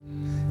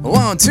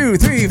1, 2,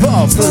 3, 4.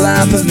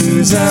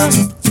 Palapalooza,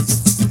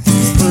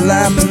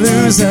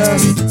 Palapalooza.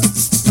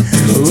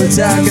 We're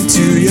talking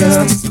to you.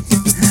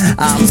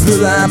 I'm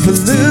Palapalooza.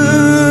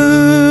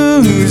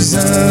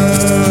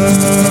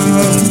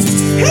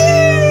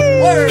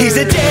 He's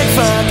a dead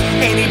fuck,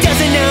 and he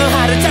doesn't know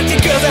how to talk to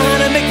girls or how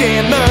to make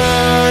them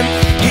moan.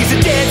 He's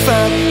a dead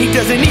fuck, he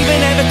doesn't even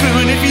have a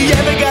clue, and if he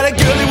ever got a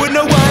girl, he wouldn't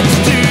know what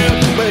to do.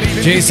 But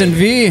Jason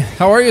V,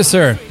 how are you,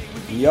 sir?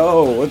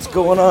 Yo, what's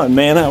going on,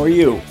 man? How are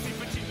you?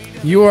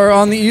 You are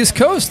on the East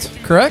Coast,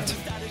 correct?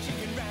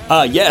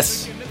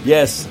 Yes,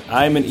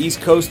 I'm an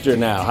East Coaster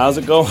now. How's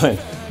it going?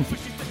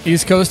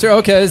 East Coaster,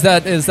 okay. Is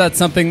that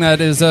something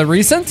that is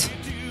recent?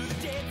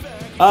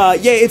 Yeah,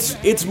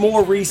 it's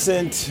more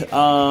recent.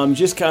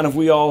 Just kind of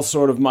we all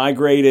sort of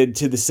migrated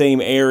to the same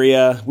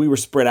area. We were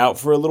spread out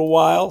for a little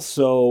while,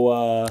 so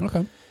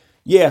Okay.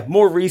 Yeah,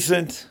 more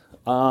recent.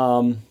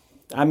 I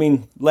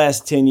mean,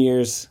 last 10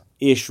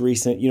 years-ish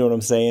recent, you know what I'm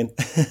saying?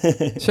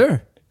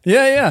 Sure.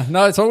 Yeah.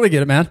 No, I totally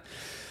get it, man.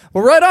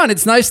 Well, right on.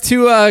 It's nice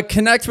to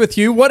connect with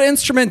you. What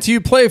instrument do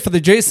you play for the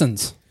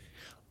Jasons?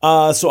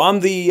 So I'm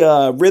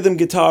the rhythm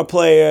guitar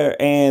player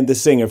and the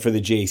singer for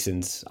the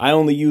Jasons. I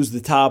only use the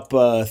top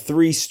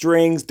 3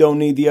 strings, don't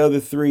need the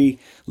other 3.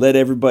 Let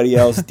everybody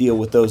else deal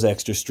with those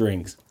extra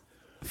strings.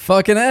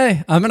 Fucking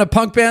A. I'm in a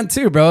punk band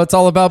too, bro. It's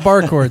all about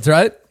bar chords,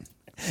 right?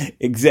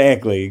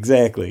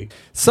 Exactly.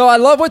 So I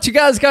love what you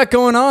guys got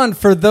going on.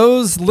 For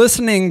those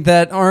listening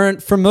that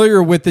aren't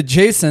familiar with the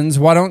Jasons,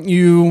 why don't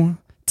you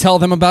tell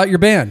them about your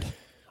band?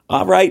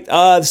 All right.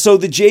 So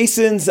the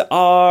Jasons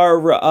are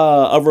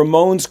a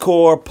Ramones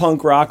core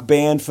punk rock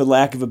band, for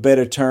lack of a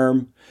better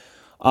term.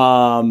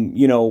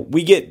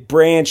 We get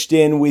branched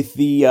in with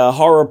the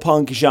horror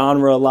punk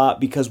genre a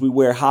lot because we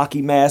wear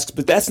hockey masks,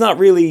 but that's not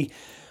really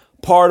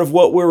part of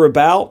what we're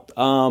about.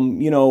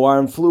 Our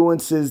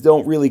influences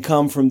don't really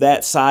come from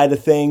that side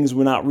of things.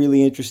 We're not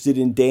really interested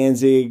in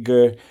Danzig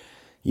or,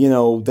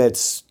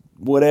 that's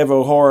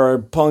whatever horror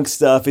punk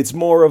stuff. It's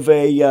more of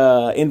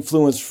a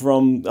influence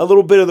from a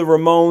little bit of the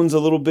Ramones, a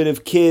little bit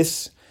of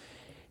Kiss,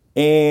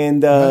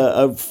 and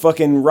a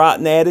fucking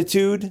rotten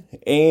attitude.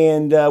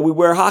 And we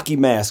wear hockey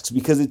masks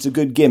because it's a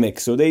good gimmick.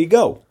 So there you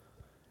go.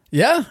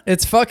 Yeah,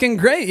 it's fucking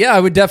great. Yeah, I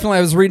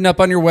was reading up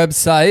on your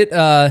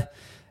website.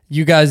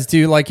 You guys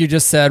do, like you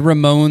just said,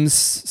 Ramones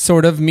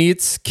sort of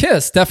meets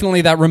Kiss. Definitely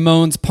that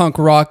Ramones punk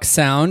rock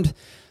sound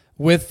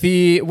with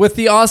the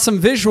awesome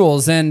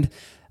visuals. And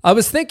I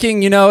was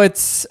thinking,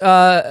 it's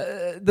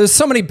there's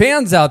so many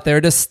bands out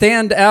there to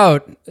stand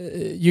out.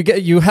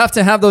 You have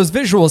to have those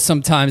visuals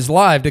sometimes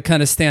live to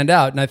kind of stand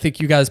out, and I think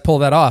you guys pull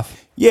that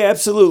off. Yeah,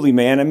 absolutely,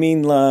 man. I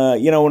mean,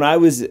 when I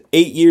was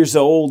 8 years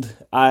old,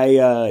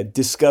 I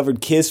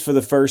discovered Kiss for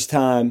the first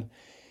time,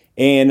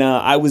 and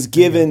I was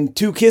given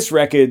 2 Kiss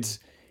records.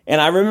 And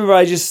I remember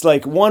I just,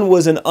 one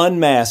was an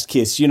unmasked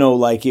Kiss, it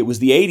was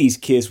the 80s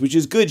Kiss, which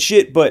is good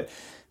shit, but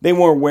they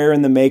weren't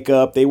wearing the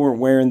makeup, they weren't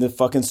wearing the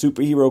fucking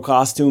superhero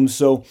costumes,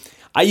 so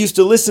I used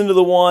to listen to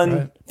the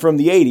one from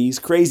the 80s,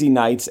 Crazy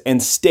Nights,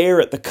 and stare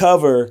at the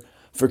cover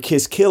for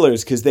Kiss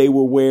Killers, because they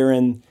were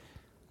wearing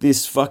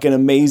this fucking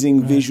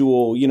amazing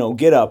visual,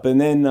 get up. And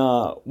then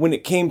when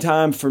it came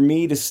time for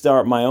me to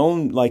start my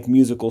own,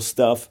 musical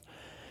stuff,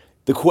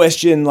 the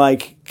question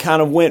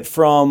kind of went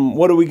from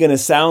what are we going to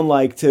sound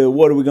like to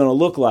what are we going to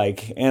look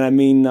like? And I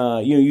mean,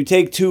 you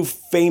take 2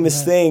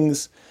 famous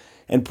things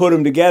and put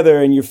them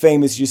together and you're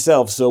famous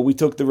yourself. So we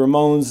took the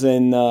Ramones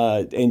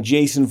and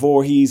Jason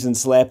Voorhees and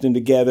slapped them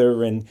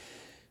together. And,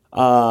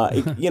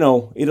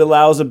 it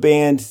allows a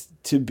band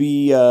to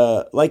be,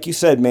 like you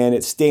said, man,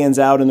 it stands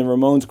out in the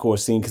Ramones core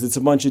scene because it's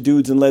a bunch of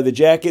dudes in leather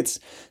jackets.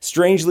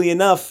 Strangely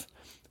enough,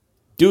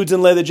 dudes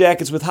in leather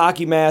jackets with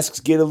hockey masks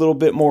get a little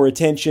bit more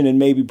attention and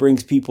maybe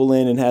brings people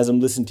in and has them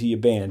listen to your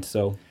band.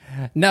 So,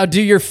 now,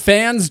 do your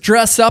fans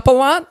dress up a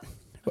lot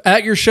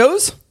at your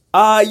shows?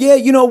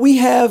 Yeah, we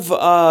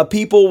have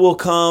people will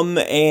come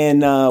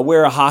and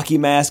wear a hockey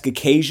mask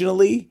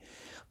occasionally.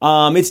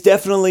 It's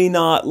definitely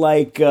not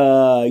like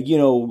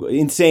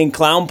insane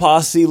clown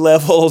posse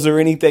levels or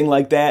anything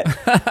like that.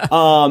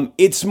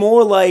 It's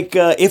more like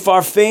if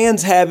our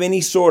fans have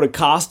any sort of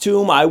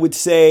costume, I would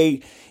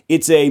say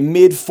it's a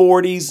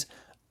mid-40s,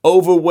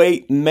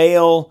 overweight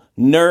male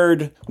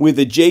nerd with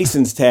a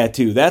Jasons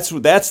tattoo. That's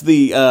the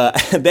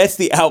that's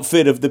the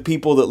outfit of the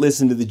people that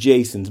listen to the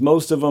Jasons.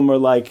 Most of them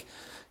are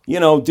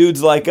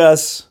dudes like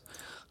us.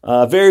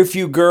 Very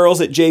few girls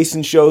at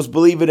Jason shows,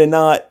 believe it or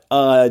not,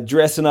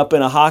 dressing up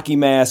in a hockey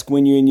mask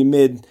when you're in your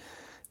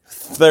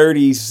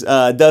mid-30s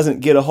doesn't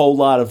get a whole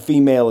lot of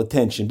female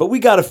attention. But we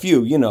got a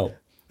few,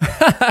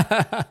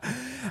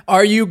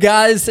 Are you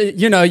guys,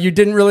 you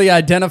didn't really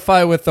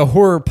identify with the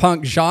horror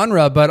punk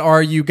genre, but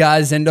are you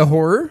guys into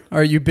horror?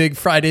 Are you big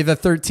Friday the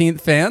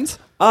 13th fans?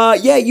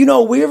 Yeah,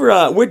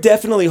 we're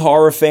definitely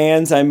horror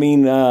fans. I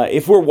mean,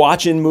 if we're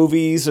watching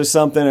movies or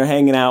something or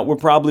hanging out, we're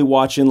probably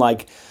watching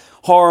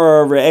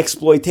horror or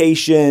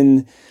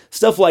exploitation,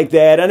 stuff like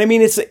that. And I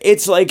mean, it's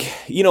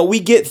we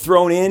get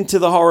thrown into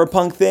the horror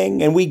punk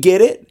thing and we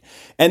get it.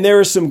 And there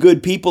are some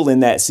good people in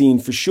that scene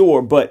for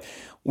sure, but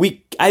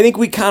I think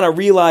we kind of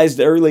realized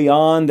early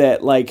on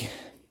that, like,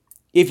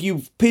 if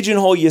you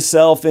pigeonhole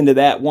yourself into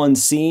that one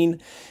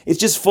scene, it's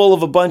just full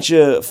of a bunch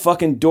of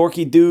fucking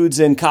dorky dudes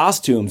in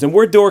costumes. And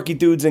we're dorky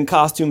dudes in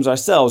costumes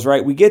ourselves,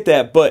 right? We get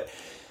that, but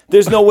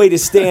there's no way to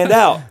stand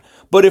out.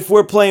 But if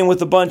we're playing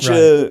with a bunch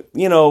of,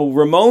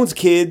 Ramones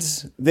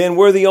kids, then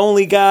we're the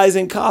only guys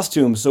in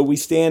costumes, so we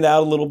stand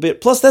out a little bit.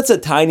 Plus, that's a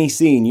tiny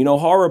scene.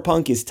 Horror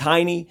punk is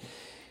tiny.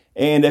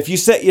 And if you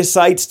set your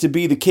sights to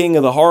be the king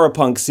of the horror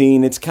punk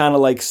scene, it's kind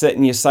of like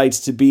setting your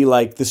sights to be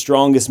like the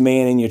strongest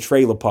man in your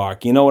trailer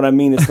park. You know what I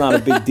mean? It's not a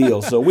big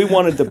deal. So we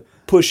wanted to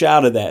push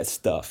out of that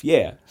stuff.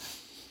 Yeah.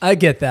 I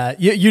get that.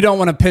 You don't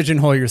want to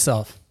pigeonhole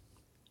yourself.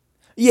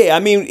 Yeah, I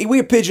mean,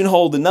 we're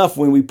pigeonholed enough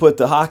when we put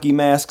the hockey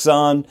masks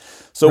on.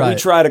 So we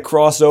try to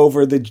cross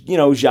over the,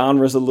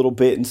 genres a little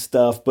bit and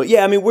stuff. But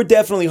yeah, I mean, we're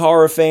definitely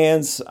horror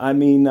fans. I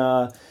mean,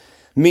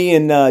 me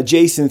and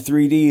Jason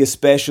 3D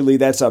especially,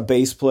 that's our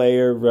bass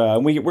player.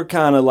 We're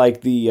kind of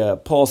like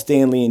the Paul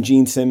Stanley and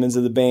Gene Simmons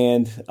of the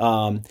band.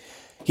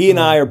 He and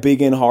I are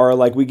big in horror.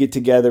 Like, we get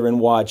together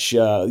and watch.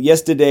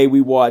 Yesterday we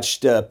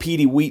watched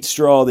Petey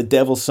Wheatstraw, The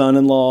Devil's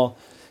Son-in-Law.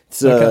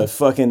 It's a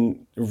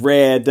fucking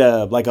rad,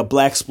 like a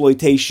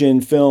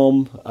blaxploitation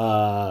film.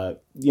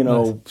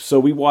 So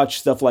we watch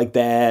stuff like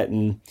that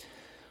and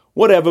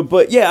whatever.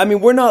 But yeah, I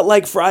mean, we're not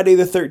like Friday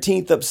the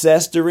 13th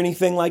obsessed or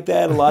anything like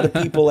that. A lot of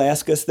people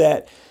ask us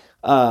that.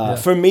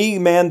 For me,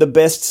 man, the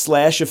best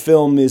slasher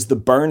film is The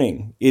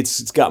Burning.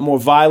 It's got more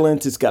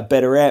violence. It's got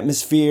better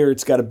atmosphere.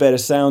 It's got a better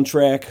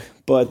soundtrack.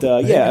 But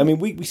yeah, I mean,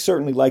 we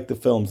certainly like the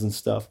films and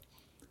stuff.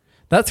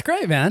 That's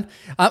great, man.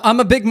 I'm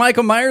a big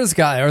Michael Myers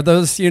guy. Are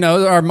those,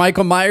 are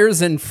Michael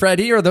Myers and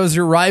Freddy, are those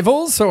your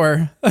rivals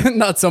or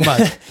not so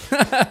much?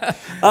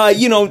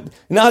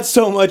 Not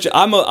so much.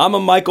 I'm a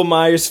Michael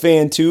Myers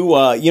fan too.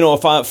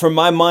 For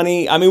my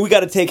money, I mean, we got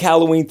to take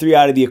Halloween 3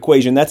 out of the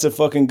equation. That's a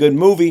fucking good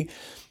movie.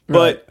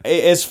 But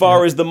as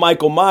far as the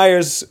Michael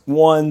Myers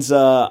ones,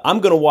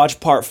 I'm going to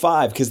watch part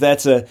 5 because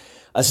that's a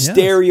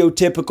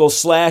stereotypical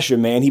slasher,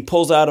 man. He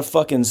pulls out a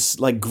fucking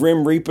like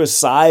Grim Reaper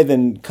scythe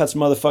and cuts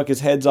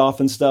motherfuckers' heads off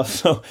and stuff.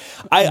 So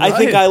I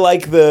think I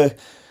like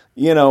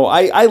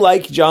I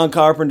like John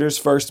Carpenter's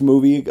first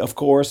movie, of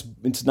course.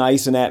 It's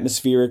nice and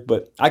atmospheric,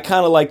 but I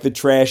kind of like the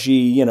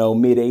trashy,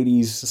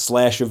 mid-'80s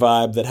slasher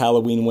vibe that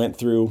Halloween went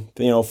through,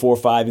 4,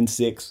 5, and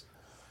 6.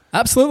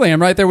 Absolutely.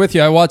 I'm right there with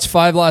you. I watched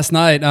 5 last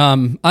night.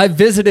 I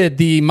visited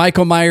the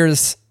Michael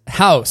Myers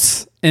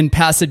house in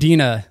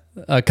Pasadena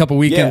a couple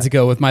weekends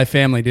ago with my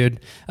family, dude.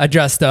 I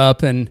dressed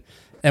up and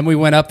we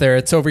went up there.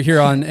 It's over here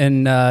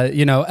in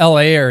LA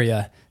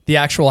area, the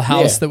actual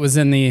house that was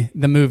in the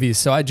movies.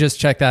 So I just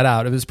checked that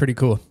out. It was pretty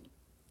cool.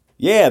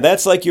 Yeah,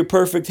 that's like your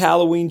perfect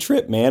Halloween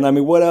trip, man. I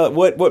mean,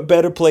 what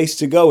better place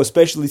to go,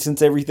 especially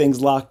since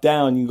everything's locked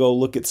down? You go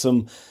look at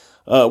some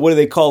what do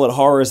they call it?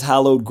 Horror's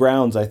Hallowed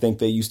Grounds, I think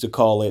they used to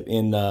call it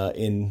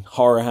in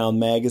Horror Hound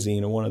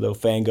magazine or one of those,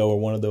 Fango or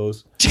one of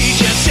those. She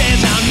just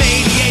says I'm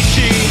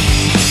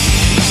ADHD.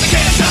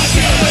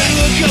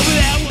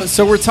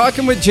 So we're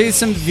talking with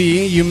Jason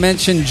V. You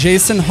mentioned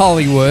Jason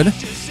Hollywood.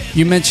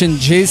 You mentioned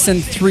Jason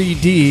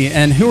 3D.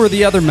 And who are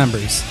the other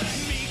members?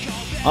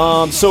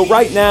 So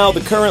right now,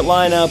 the current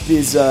lineup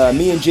is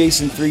me and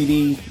Jason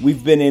 3D.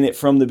 We've been in it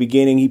from the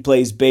beginning. He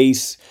plays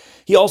bass.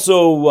 He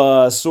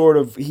also does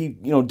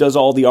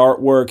all the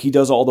artwork. He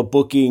does all the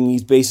booking.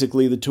 He's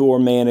basically the tour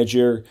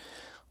manager.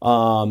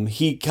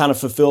 He kind of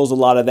fulfills a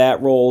lot of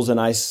that roles, and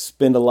I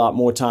spend a lot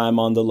more time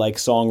on the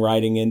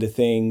songwriting into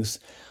things.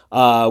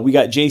 We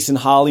got Jason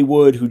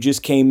Hollywood, who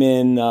just came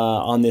in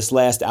on this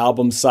last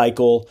album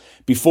cycle.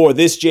 Before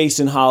this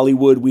Jason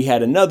Hollywood, we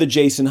had another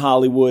Jason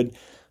Hollywood,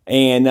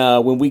 and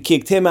when we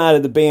kicked him out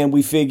of the band,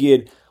 we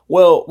figured,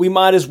 well, we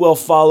might as well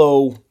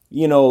follow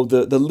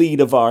the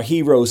lead of our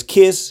heroes,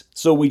 Kiss.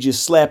 So we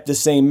just slapped the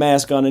same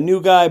mask on a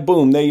new guy.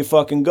 Boom, there you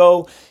fucking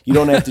go. You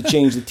don't have to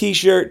change the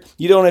t-shirt.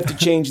 You don't have to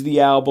change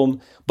the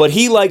album. But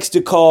he likes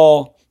to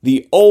call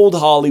the old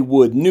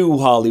Hollywood new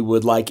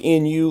Hollywood, like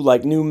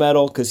like new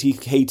metal, because he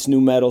hates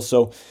new metal.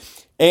 So,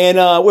 and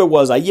where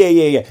was I?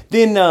 Yeah.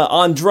 Then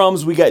on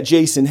drums, we got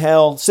Jason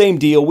Hell. Same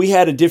deal. We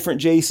had a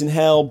different Jason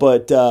Hell,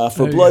 but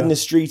for Blood in the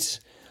Streets,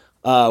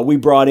 we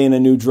brought in a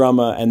new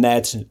drummer, and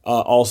that's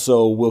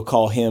also, we'll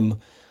call him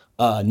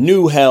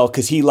New Hell,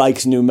 because he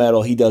likes new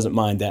metal. He doesn't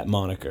mind that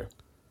moniker.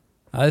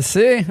 I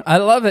see. I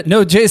love it.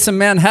 No Jason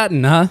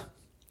Manhattan, huh?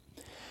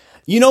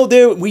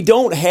 We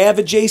don't have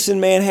a Jason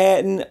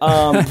Manhattan.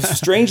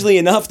 Strangely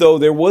enough, though,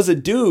 there was a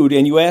dude,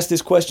 and you asked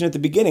this question at the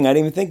beginning. I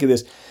didn't even think of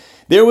this.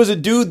 There was a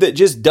dude that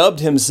just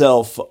dubbed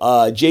himself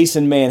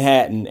Jason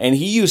Manhattan, and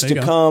he used to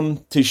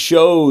come to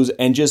shows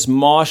and just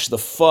mosh the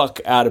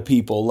fuck out of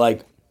people.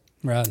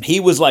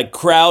 He was like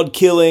crowd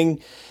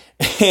killing.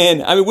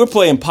 And I mean, we're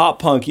playing pop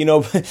punk,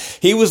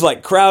 he was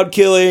like crowd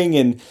killing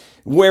and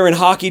wearing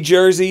hockey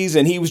jerseys.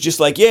 And he was just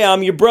like, yeah,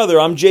 I'm your brother.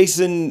 I'm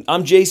Jason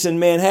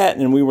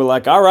Manhattan. And we were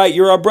like, all right,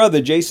 you're our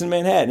brother, Jason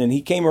Manhattan. And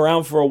he came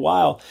around for a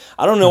while.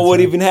 I don't know what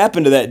even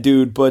happened to that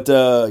dude, but,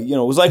 it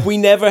was like we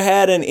never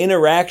had an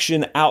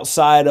interaction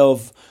outside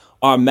of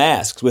our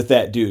masks with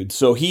that dude.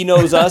 So he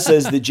knows us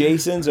as the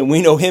Jasons, and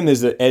we know him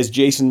as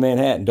Jason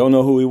Manhattan. Don't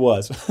know who he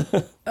was.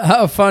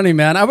 How funny,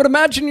 man. I would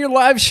imagine your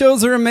live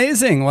shows are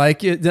amazing.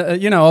 Like,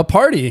 a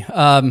party.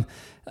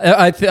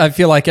 I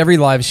feel like every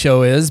live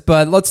show is,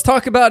 but let's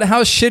talk about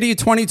how shitty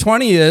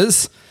 2020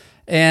 is.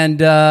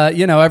 And,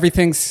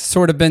 everything's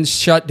sort of been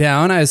shut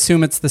down. I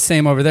assume it's the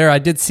same over there. I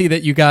did see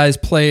that you guys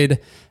played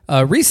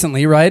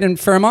recently, right, in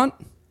Fairmont?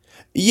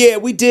 Yeah,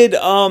 we did.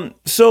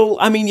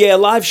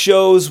 Live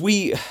shows.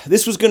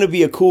 This was going to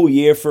be a cool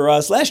year for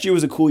us. Last year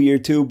was a cool year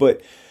too,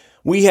 but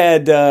we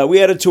had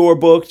a tour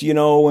booked,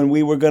 and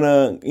we were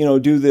gonna,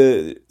 do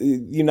the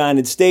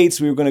United States.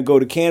 We were gonna go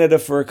to Canada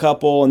for a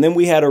couple, and then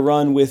we had a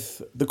run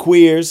with the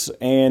Queers,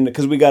 and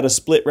because we got a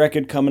split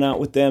record coming out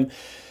with them.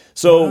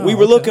 So we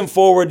were looking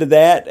forward to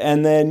that,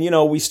 and then,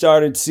 we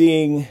started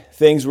seeing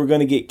things were going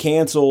to get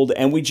canceled,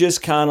 and we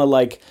just kind of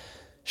like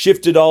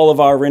shifted all of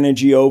our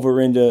energy over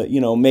into,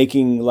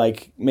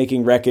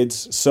 making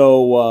records.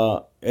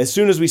 So as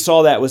soon as we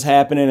saw that was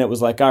happening, it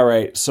was like, all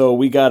right, so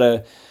we're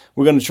going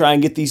to try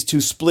and get these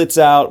 2 splits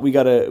out. We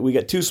got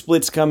 2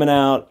 splits coming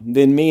out.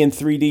 Then me and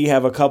 3D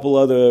have a couple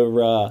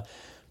other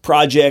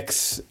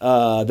projects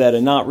that are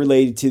not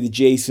related to the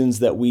Jasons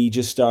that we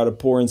just started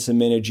pouring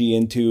some energy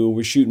into.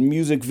 We're shooting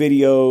music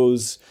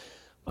videos,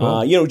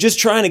 just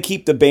trying to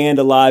keep the band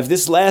alive.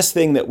 This last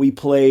thing that we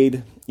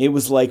played, it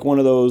was like one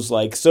of those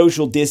like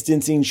social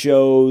distancing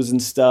shows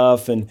and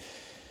stuff. And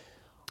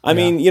I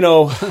mean,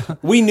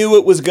 we knew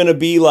it was going to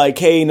be like,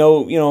 hey,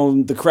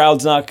 no, the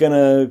crowd's not going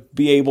to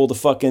be able to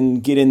fucking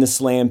get in the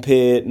slam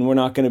pit, and we're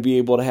not going to be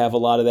able to have a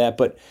lot of that.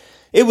 But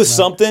it was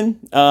something.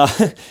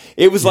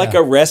 It was like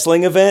a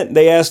wrestling event.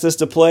 They asked us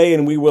to play,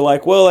 and we were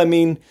like, well, I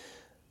mean,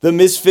 the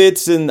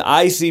Misfits and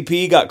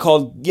ICP got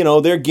called,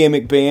 they're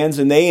gimmick bands,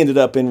 and they ended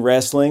up in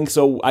wrestling.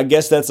 So I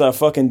guess that's our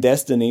fucking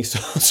destiny.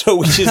 So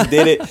we just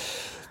did it.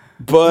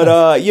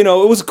 But it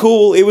was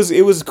cool. It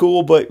was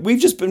cool. But we've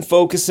just been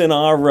focusing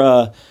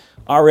our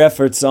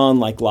efforts on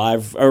like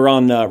live or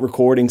on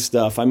recording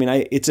stuff. I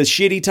mean, it's a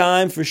shitty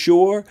time for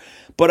sure.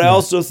 But I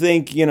also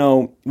think,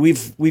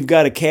 we've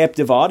got a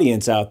captive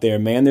audience out there,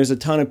 man. There's a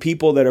ton of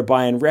people that are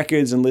buying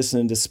records and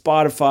listening to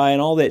Spotify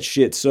and all that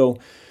shit. So,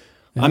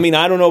 I mean,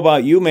 I don't know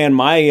about you, man.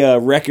 My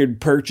record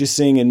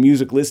purchasing and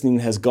music listening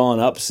has gone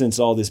up since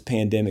all this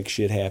pandemic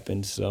shit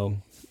happened. So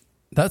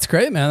that's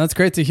great, man. That's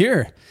great to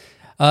hear.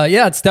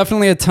 It's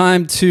definitely a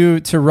time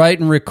to write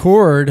and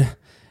record.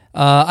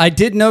 I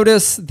did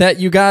notice that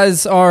you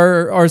guys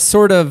are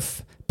sort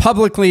of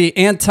publicly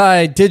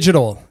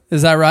anti-digital.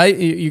 Is that right?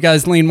 You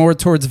guys lean more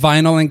towards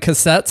vinyl and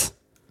cassettes?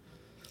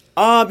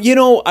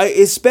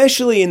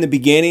 Especially in the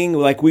beginning,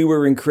 like we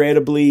were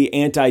incredibly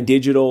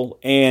anti-digital,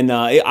 and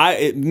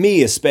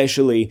me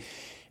especially.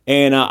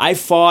 And I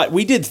fought.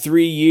 We did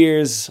 3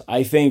 years,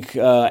 I think,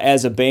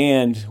 as a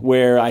band,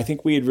 where I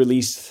think we had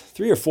released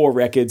 3 or 4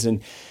 records,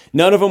 and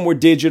none of them were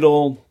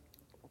digital.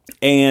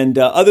 And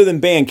other than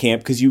Bandcamp,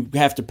 because you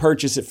have to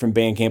purchase it from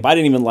Bandcamp, I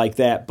didn't even like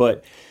that,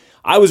 but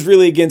I was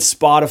really against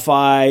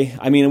Spotify.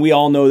 I mean, we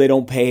all know they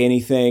don't pay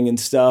anything and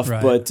stuff,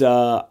 right. But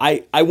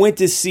I went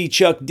to see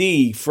Chuck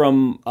D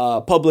from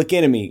Public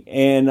Enemy,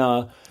 and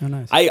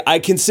nice. I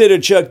consider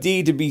Chuck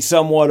D to be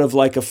somewhat of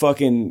like a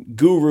fucking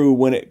guru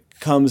when it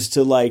comes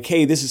to like,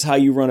 hey, this is how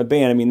you run a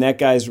band. I mean, that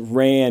guy's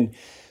ran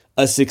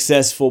a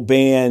successful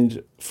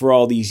band for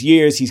all these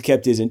years. He's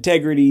kept his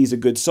integrity. He's a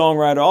good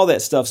songwriter, all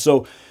that stuff.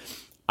 So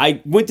I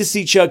went to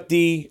see Chuck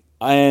D,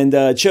 and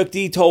Chuck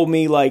D told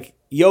me like,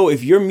 yo,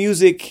 if your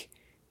music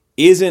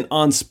isn't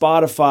on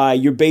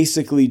Spotify, you're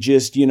basically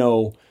just,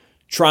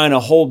 trying to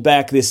hold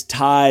back this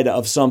tide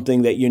of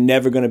something that you're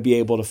never going to be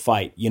able to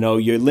fight.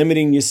 You're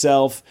limiting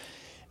yourself.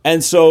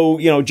 And so,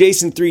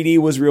 Jason 3D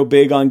was real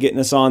big on getting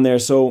us on there.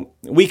 So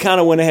we kind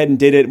of went ahead and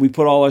did it. We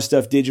put all our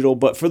stuff digital.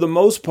 But for the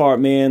most part,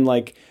 man,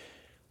 like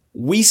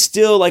we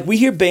still, like we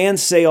hear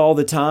bands say all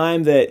the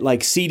time that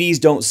like CDs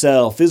don't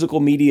sell, physical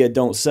media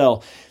don't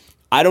sell.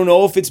 I don't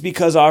know if it's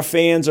because our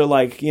fans are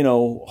like,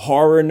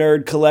 horror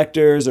nerd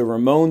collectors or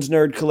Ramones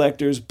nerd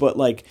collectors, but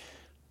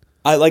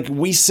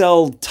we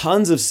sell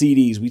tons of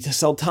CDs. We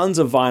sell tons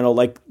of vinyl,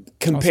 like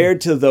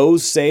compared to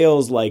those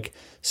sales, like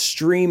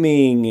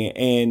streaming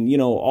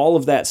and, all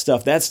of that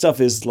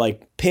stuff is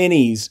like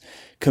pennies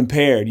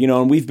compared,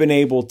 and we've been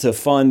able to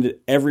fund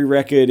every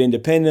record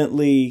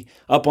independently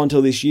up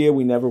until this year.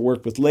 We never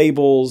worked with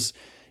labels.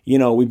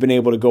 We've been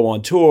able to go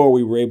on tour.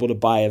 We were able to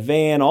buy a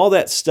van, all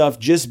that stuff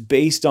just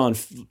based on,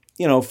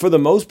 for the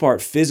most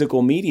part,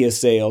 physical media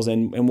sales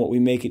and what we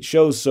make at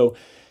shows. So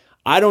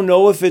I don't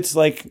know if it's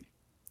like,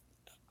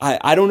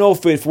 I don't know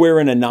if we're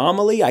an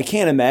anomaly. I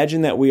can't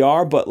imagine that we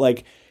are, but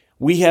like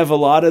we have a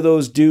lot of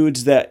those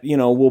dudes that,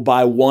 will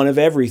buy one of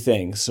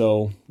everything.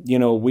 So,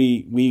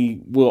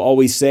 we will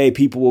always say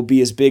people will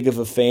be as big of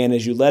a fan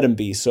as you let them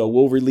be. So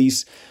we'll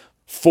release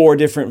 4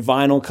 different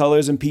vinyl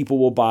colors and people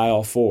will buy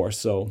all 4.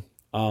 So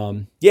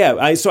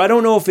so I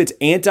don't know if it's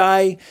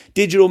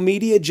anti-digital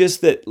media,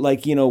 just that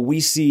like, we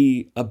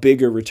see a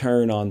bigger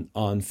return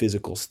on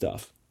physical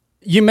stuff.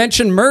 You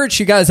mentioned merch.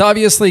 You guys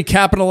obviously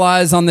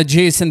capitalize on the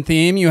Jason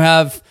theme. You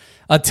have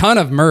a ton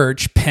of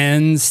merch,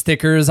 pens,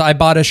 stickers. I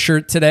bought a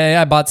shirt today.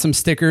 I bought some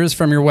stickers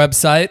from your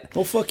website.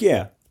 Well, fuck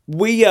yeah.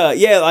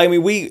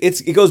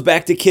 It goes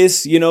back to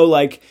Kiss,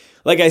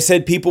 like I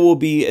said, people will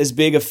be as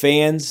big of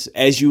fans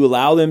as you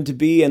allow them to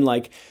be. And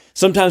like,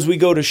 sometimes we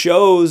go to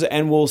shows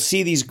and we'll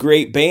see these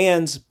great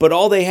bands, but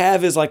all they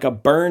have is like a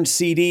burned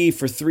CD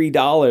for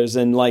 $3.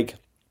 And like,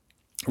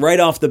 right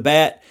off the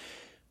bat,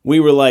 we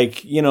were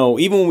like,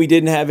 even when we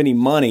didn't have any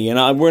money,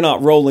 and we're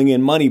not rolling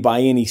in money by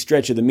any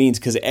stretch of the means,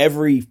 because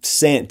every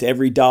cent,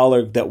 every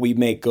dollar that we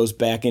make goes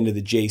back into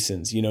the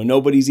Jasons.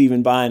 Nobody's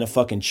even buying a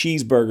fucking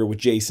cheeseburger with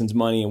Jason's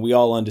money, and we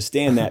all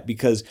understand that,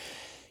 because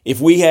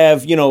if we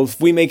have, if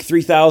we make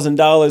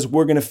 $3,000,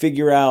 we're going to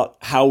figure out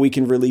how we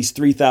can release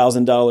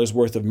 $3,000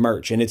 worth of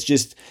merch. And it's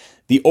just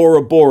the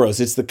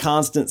Ouroboros. It's the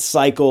constant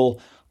cycle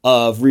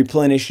of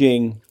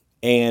replenishing.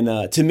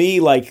 And to me,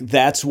 like,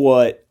 that's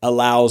what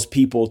allows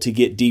people to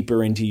get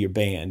deeper into your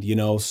band,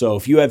 So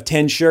if you have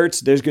 10 shirts,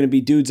 there's going to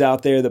be dudes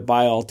out there that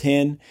buy all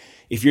 10.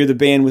 If you're the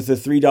band with the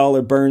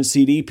 $3 burn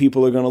CD,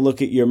 people are going to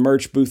look at your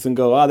merch booth and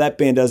go, that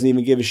band doesn't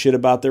even give a shit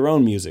about their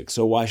own music,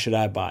 so why should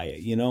I buy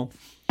it,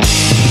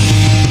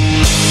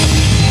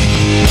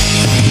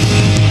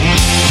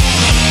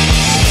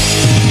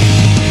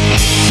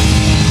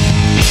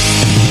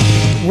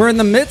 We're in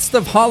the midst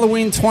of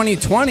Halloween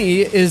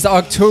 2020. Is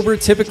October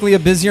typically a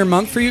busier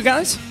month for you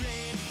guys?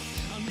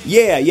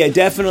 Yeah,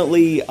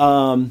 definitely.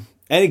 And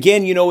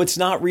again, it's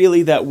not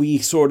really that we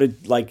sort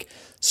of like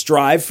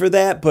strive for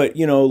that, but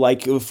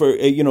like for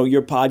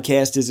your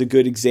podcast is a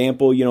good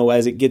example.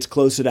 As it gets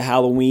closer to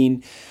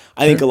Halloween,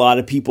 I think a lot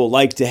of people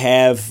like to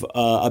have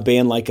a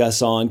band like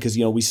us on, because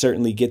we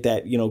certainly get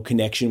that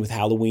connection with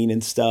Halloween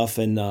and stuff.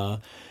 And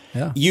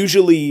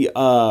usually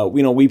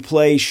we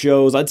play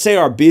shows. I'd say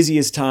our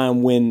busiest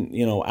time when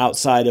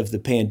outside of the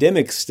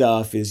pandemic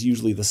stuff is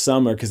usually the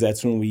summer, because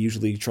that's when we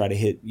usually try to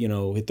hit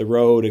the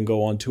road and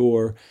go on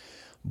tour.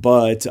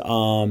 But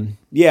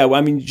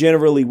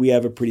generally we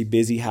have a pretty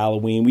busy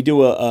Halloween. We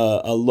do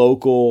a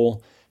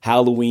local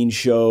Halloween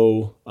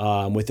show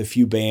with a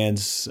few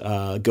bands,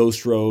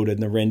 Ghost Road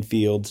and the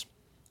Renfields.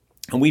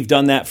 And we've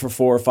done that for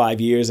 4 or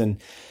 5 years.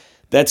 And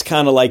that's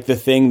kind of like the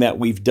thing that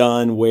we've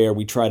done where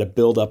we try to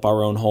build up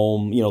our own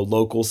home,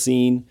 local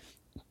scene.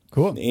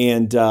 Cool.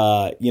 And,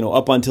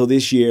 up until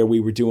this year, we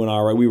were doing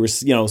we were,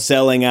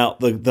 selling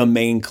out the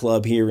main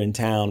club here in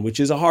town, which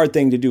is a hard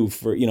thing to do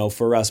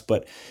for us.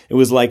 But it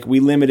was like we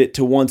limit it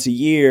to once a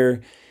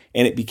year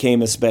and it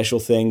became a special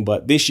thing.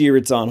 But this year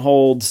it's on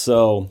hold.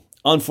 So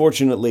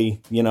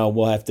unfortunately,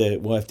 we'll have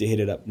to hit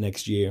it up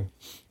next year.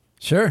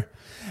 Sure.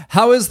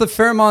 How is the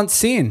Fairmont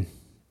scene?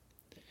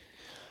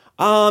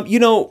 There's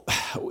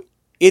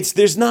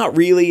not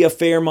really a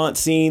Fairmont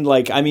scene.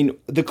 Like, I mean,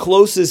 the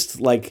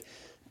closest like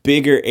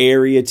bigger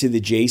area to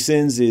the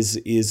Jasons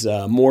is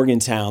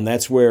Morgantown.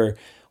 That's where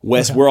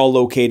we're all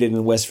located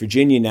in West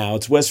Virginia now.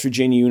 It's West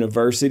Virginia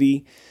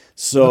University.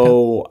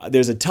 So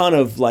there's a ton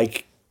of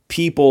like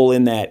people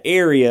in that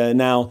area.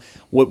 Now,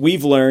 what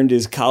we've learned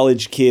is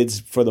college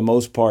kids, for the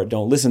most part,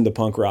 don't listen to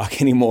punk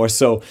rock anymore.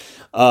 So,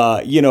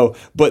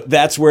 but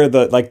that's where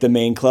the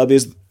main club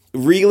is.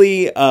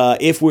 Really,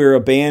 if we're a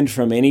band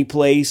from any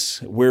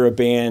place, we're a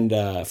band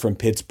from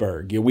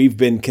Pittsburgh. We've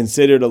been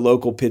considered a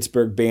local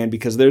Pittsburgh band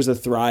because there's a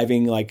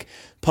thriving like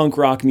punk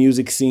rock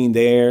music scene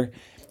there,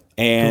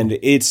 and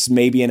it's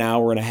maybe an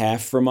hour and a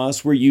half from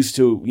us. We're used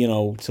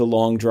to to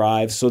long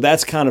drives, so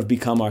that's kind of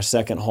become our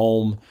second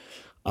home,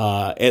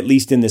 at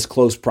least in this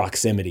close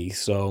proximity.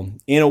 So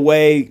in a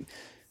way,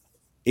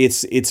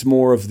 it's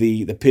more of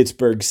the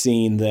Pittsburgh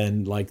scene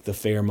than like the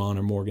Fairmont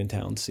or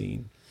Morgantown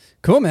scene.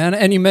 Cool, man.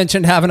 And you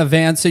mentioned having a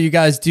van, so you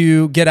guys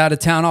do get out of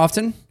town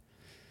often?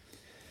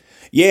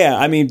 Yeah,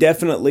 I mean,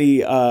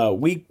 definitely.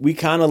 We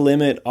kind of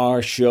limit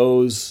our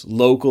shows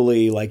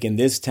locally, like in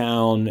this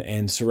town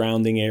and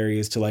surrounding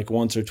areas, to like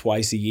once or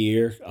twice a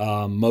year.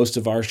 Most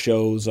of our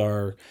shows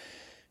are,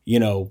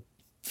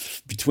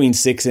 between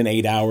 6 and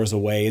 8 hours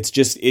away. It's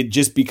just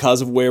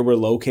because of where we're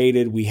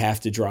located, we have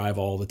to drive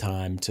all the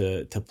time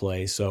to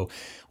play. So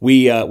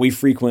we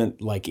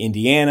frequent like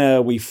Indiana,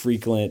 we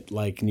frequent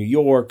like New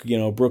York,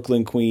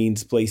 Brooklyn,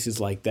 Queens, places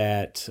like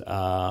that.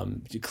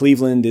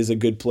 Cleveland is a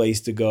good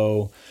place to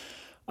go.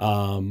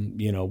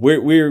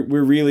 We're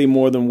really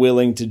more than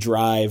willing to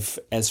drive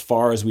as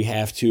far as we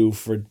have to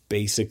for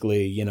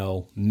basically,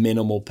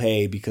 minimal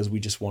pay, because we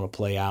just want to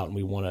play out and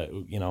we want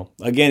to,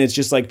 again, it's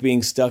just like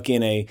being stuck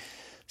in a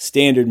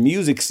standard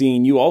music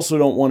scene. You also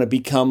don't want to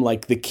become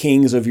like the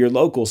kings of your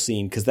local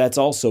scene, because that's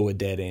also a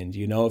dead end.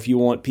 If you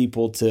want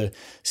people to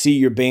see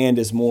your band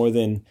as more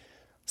than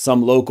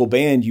some local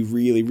band, you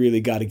really,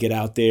 really got to get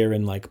out there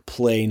and like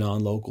play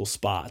non-local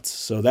spots.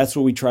 So that's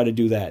what we try to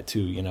do that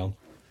too,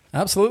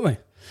 Absolutely.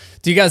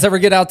 Do you guys ever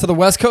get out to the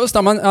West Coast?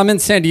 I'm in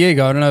San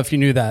Diego. I don't know if you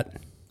knew that.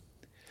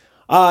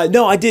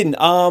 No, I didn't.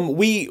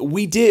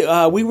 We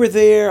did. We were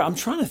there. I'm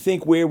trying to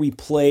think where we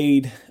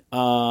played.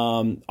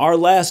 Our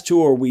last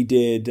tour, we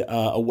did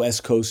a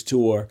West Coast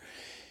tour,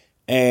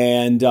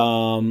 and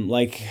I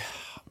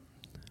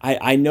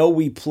know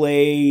we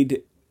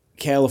played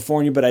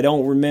California, but I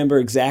don't remember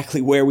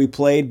exactly where we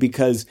played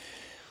because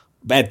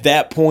at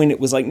that point it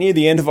was like near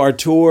the end of our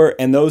tour,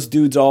 and those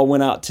dudes all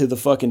went out to the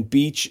fucking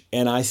beach,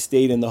 and I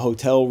stayed in the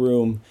hotel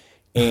room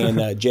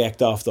and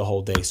jacked off the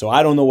whole day. So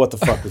I don't know what the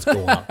fuck was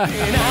going on.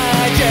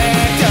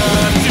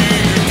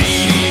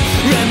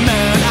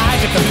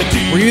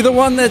 Were you the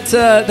one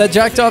that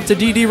jacked off to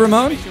Dee Dee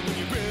Ramone?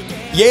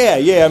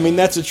 Yeah. I mean,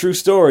 that's a true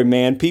story,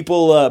 man.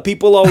 People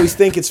always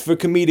think it's for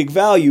comedic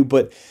value,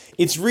 but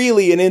it's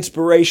really an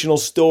inspirational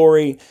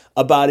story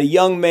about a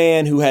young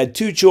man who had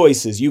two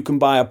choices. You can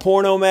buy a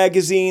porno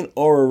magazine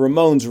or a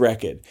Ramones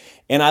record.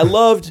 And I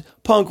loved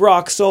punk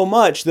rock so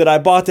much that I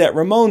bought that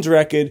Ramones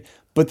record,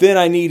 but then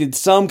I needed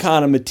some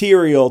kind of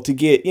material to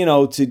get,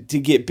 to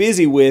get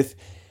busy with.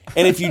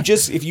 And if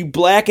you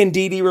blacken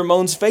Dee Dee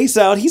Ramone's face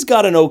out, he's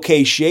got an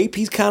okay shape.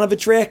 He's kind of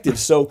attractive.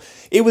 So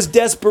it was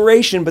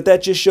desperation, but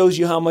that just shows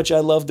you how much I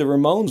loved the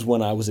Ramones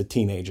when I was a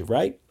teenager,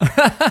 right?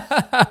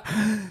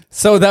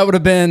 So that would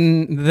have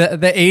been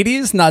the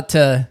 80s, not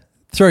to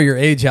throw your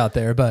age out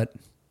there, but...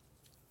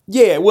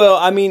 Yeah, well,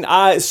 I mean,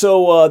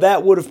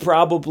 that would have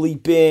probably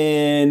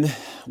been,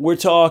 we're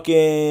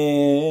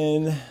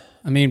talking...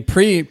 I mean,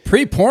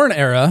 pre-porn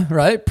era,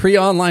 right?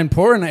 Pre-online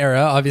porn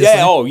era,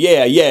 obviously.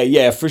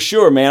 Yeah, for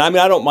sure, man. I mean,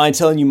 I don't mind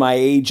telling you my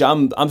age.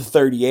 I'm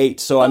 38,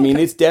 so I mean,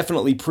 it's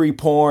definitely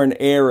pre-porn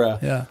era.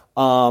 Yeah.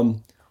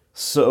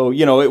 So,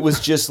 it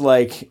was just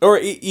like, or,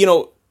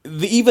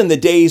 even the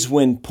days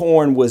when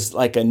porn was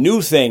like a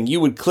new thing, you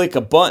would click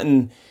a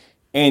button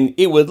and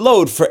it would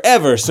load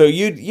forever. So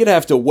you'd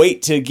have to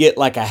wait to get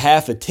like a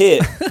half a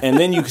tit, and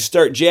then you could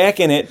start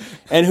jacking it.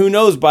 And who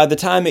knows, by the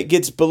time it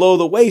gets below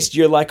the waist,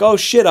 you're like, oh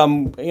shit,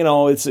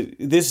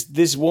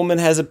 this woman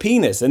has a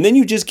penis. And then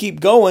you just keep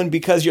going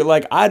because you're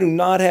like, I do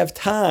not have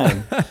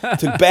time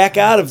to back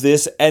out of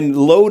this and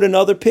load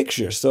another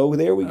picture. So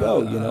there we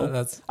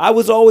go, I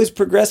was always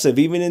progressive,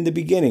 even in the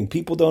beginning.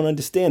 People don't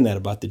understand that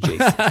about the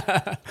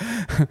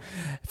Jasons.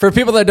 For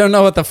people that don't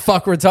know what the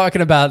fuck we're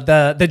talking about,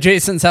 the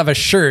Jasons have a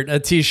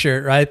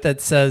t-shirt, right,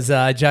 that says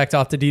I jacked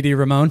off to Dee Dee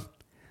Ramone.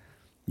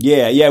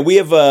 Yeah, we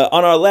have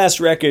on our last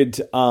record,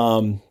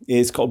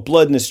 it's called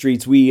Blood in the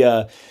Streets. We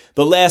the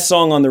last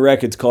song on the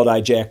record's called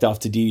I Jacked Off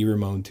to Dee Dee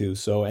Ramone too.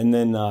 So, and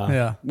then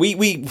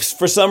we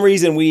for some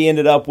reason we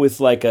ended up with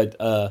like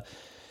a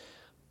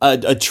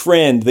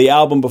trend. The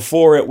album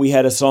before it, we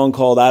had a song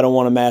called I Don't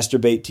Want to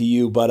Masturbate to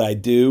You, But I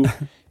Do.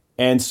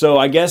 And so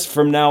I guess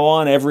from now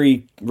on,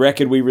 every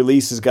record we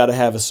release has got to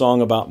have a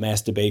song about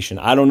masturbation.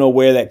 I don't know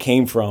where that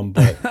came from,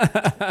 but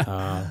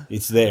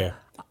it's there.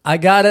 I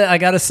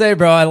gotta say,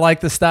 bro, I like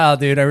the style,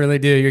 dude. I really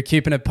do. You're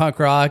keeping it punk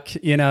rock.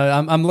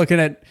 I'm looking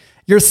at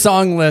your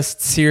song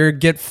lists here.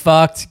 Get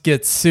Fucked,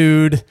 Get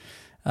Sued,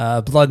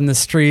 Blood in the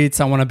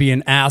Streets, I Want to Be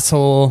an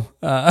Asshole.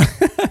 I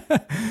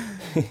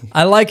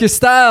like your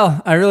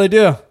style. I really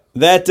do.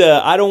 That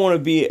I Want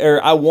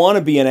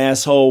to Be an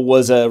Asshole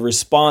was a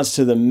response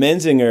to the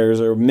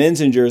Menzingers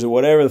or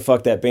whatever the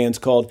fuck that band's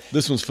called.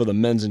 This one's for the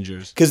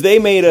Menzingers. Because they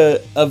made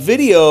a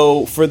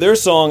video for their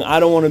song I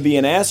Don't Want to Be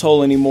an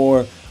Asshole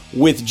Anymore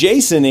with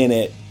Jason in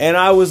it. And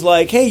I was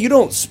like, hey, you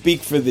don't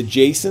speak for the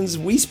Jasons.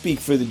 We speak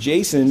for the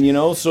Jason,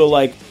 So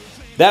like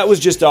that was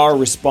just our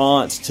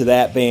response to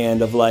that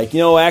band of like,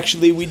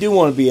 actually we do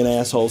want to be an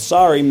asshole.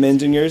 Sorry,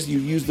 Menzingers, you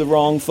used the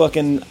wrong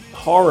fucking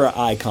horror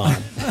icon.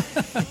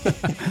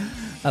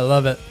 I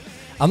love it.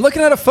 I'm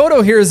looking at a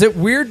photo here. Is it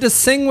weird to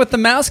sing with the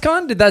mask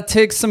on? Did that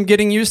take some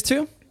getting used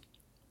to?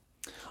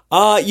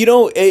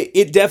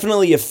 It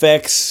definitely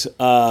affects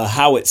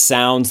how it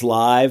sounds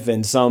live,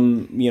 and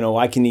some,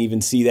 I can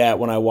even see that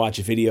when I watch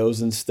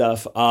videos and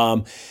stuff.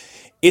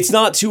 It's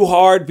not too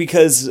hard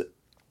because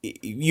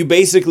you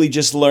basically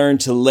just learn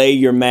to lay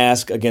your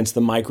mask against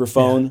the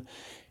microphone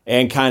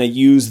and kind of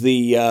use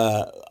the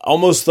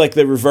almost like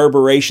the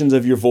reverberations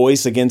of your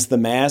voice against the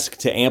mask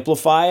to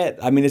amplify it.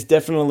 I mean, it's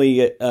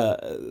definitely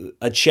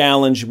a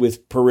challenge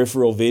with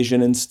peripheral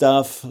vision and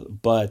stuff,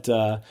 but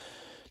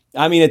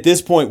I mean, at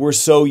this point, we're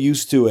so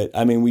used to it.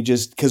 I mean,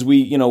 because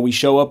we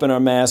show up in our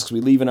masks, we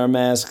leave in our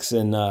masks,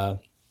 and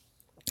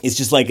it's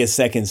just like a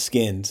second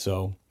skin.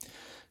 So,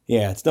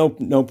 yeah, it's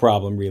no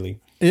problem,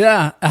 really.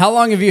 Yeah. How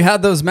long have you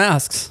had those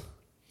masks?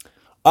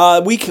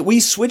 We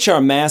switch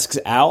our masks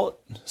out.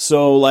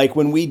 So, like,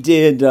 when we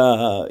did,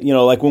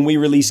 like when we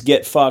released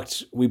Get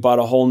Fucked, we bought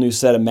a whole new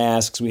set of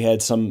masks. We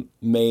had some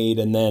made,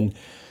 and then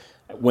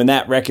when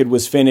that record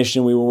was finished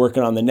and we were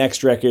working on the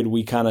next record,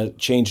 we kind of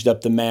changed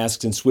up the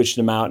masks and switched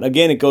them out. And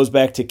again, it goes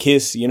back to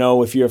Kiss.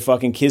 If you're a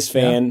fucking Kiss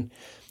fan,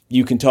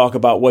 you can talk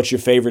about what's your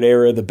favorite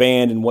era of the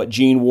band and what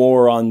Gene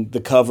wore on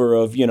the cover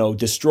of,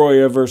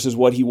 Destroyer versus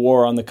what he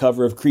wore on the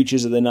cover of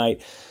Creatures of the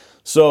Night.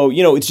 So,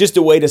 it's just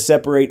a way to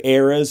separate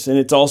eras. And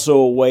it's also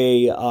a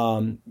way,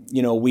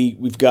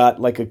 we've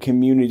got like a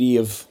community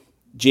of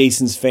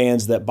Jason's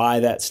fans that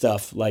buy that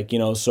stuff. Like,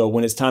 so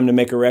when it's time to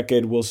make a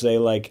record, we'll say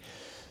like,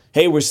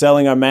 hey, we're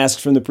selling our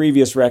masks from the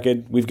previous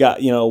record. We've got,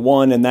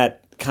 one, and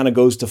that kind of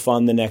goes to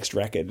fund the next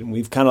record. And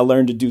we've kind of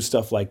learned to do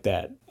stuff like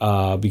that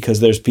because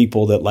there's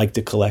people that like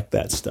to collect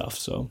that stuff.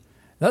 So,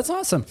 That's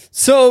awesome.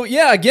 So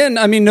yeah, again,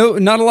 I mean,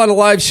 not a lot of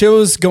live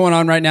shows going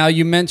on right now.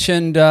 You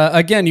mentioned,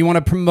 again, you want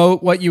to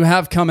promote what you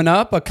have coming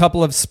up, a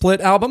couple of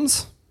split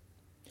albums.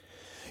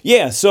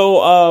 Yeah,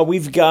 so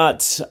we've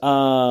got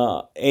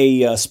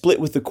a split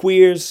with the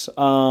Queers.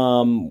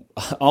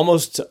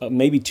 Almost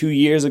maybe 2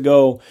 years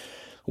ago,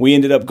 we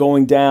ended up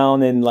going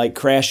down and like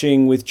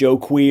crashing with Joe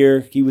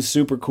Queer. He was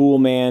super cool,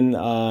 man,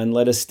 and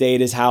let us stay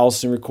at his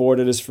house and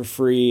recorded us for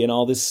free and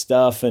all this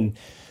stuff. And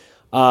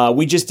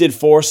we just did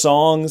 4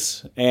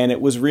 songs, and it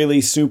was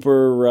really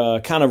super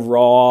kind of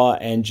raw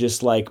and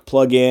just like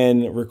plug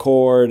in,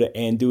 record,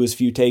 and do as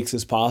few takes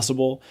as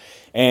possible.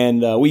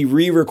 And we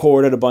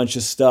re-recorded a bunch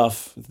of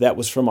stuff that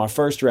was from our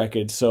first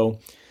record. So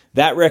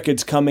that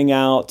record's coming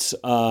out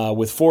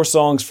with 4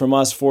 songs from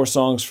us, 4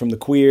 songs from the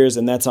Queers,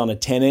 and that's on a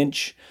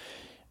 10-inch.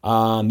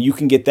 You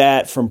can get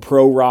that from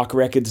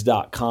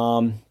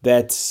prorockrecords.com.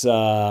 That's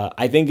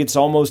I think it's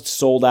almost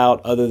sold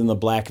out other than the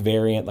black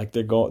variant. Like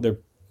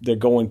they're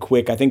going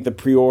quick. I think the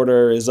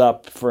pre-order is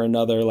up for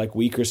another like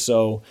week or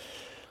so.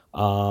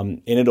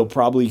 And it'll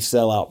probably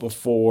sell out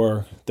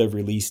before the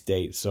release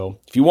date. So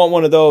if you want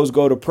one of those,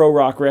 go to Pro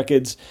Rock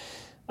Records.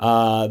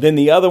 Then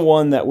the other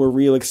one that we're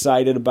real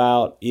excited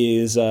about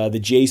is the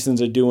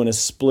Jasons are doing a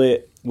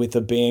split with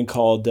a band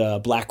called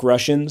Black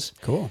Russians.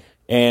 Cool.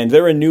 And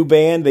they're a new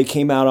band. They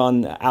came out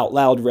on Out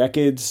Loud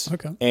Records.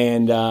 Okay.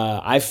 And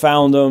I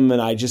found them, and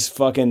I just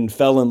fucking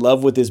fell in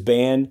love with this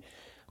band.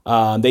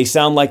 They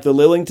sound like the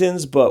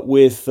Lillingtons, but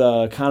with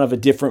kind of a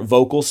different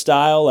vocal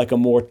style, like a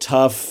more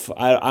tough,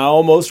 I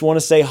almost want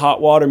to say hot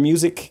water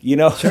music, you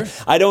know? Sure.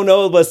 I don't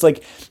know, but it's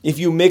like if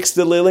you mix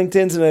the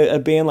Lillingtons and a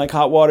band like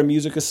Hot Water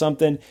Music or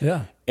something.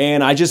 Yeah.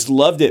 And I just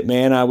loved it,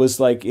 man. I was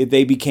like,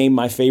 they became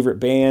my favorite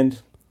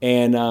band.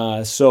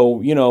 And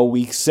so, you know,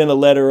 we sent a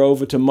letter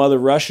over to Mother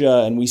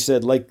Russia, and we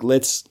said, like,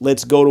 let's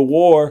go to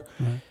war.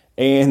 Mm-hmm.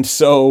 And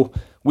so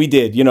we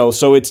did, you know,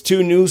 so it's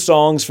 2 new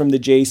songs from the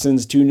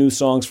Jasons, 2 new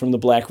songs from the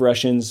Black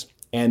Russians,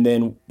 and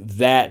then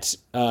that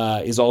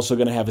is also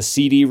going to have a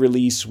CD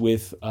release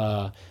with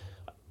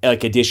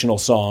like additional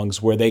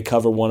songs where they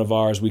cover one of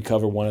ours, we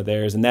cover one of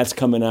theirs, and that's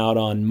coming out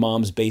on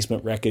Mom's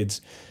Basement Records.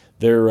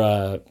 They're,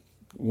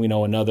 you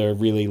know, another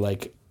really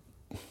like,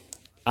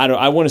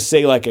 I want to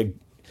say like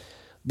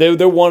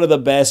they're one of the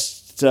best.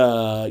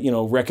 You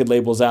know, record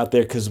labels out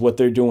there, because what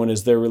they're doing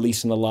is they're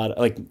releasing a lot of,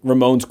 like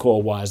Ramones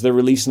Core wise, they're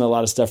releasing a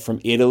lot of stuff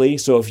from Italy.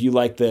 So if you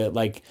like they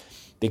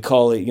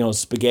call it, you know,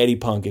 spaghetti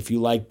punk, if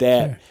you like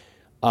that,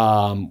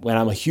 sure. When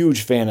I'm a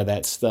huge fan of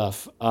that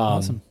stuff.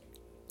 Awesome.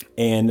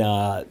 And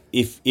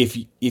if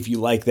you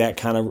like that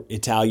kind of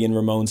Italian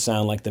Ramones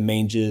sound, like the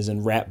Manges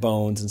and Rat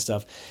Bones and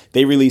stuff,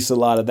 they release a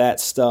lot of that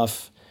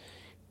stuff.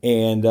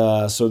 And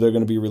so they're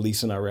going to be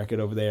releasing our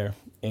record over there.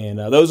 And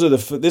this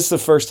is the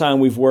first time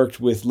we've worked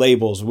with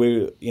labels.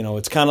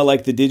 It's kind of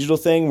like the digital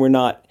thing. We're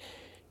not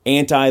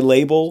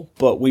anti-label,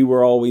 but we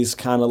were always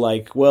kind of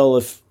like, well,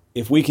 if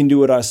we can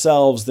do it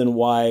ourselves, then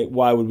why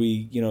would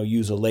we, you know,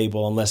 use a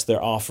label unless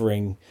they're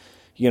offering,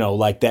 you know,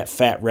 like that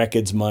Fat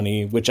Records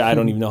money, which I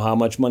don't even know how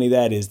much money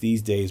that is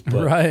these days.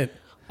 But, right.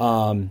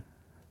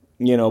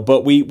 You know,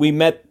 but we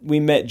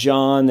met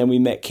John and we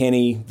met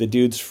Kenny, the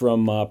dudes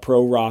from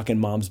Pro Rock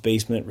and Mom's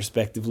Basement,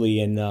 respectively,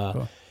 and.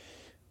 Cool.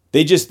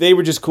 They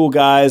were just cool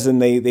guys,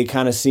 and they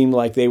kind of seemed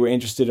like they were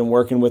interested in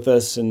working with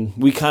us. And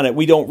we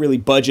don't really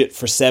budget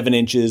for 7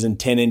 inches and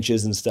 10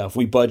 inches and stuff.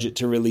 We budget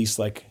to release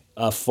like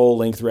a full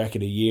length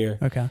record a year.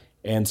 Okay.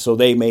 And so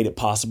they made it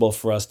possible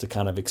for us to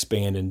kind of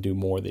expand and do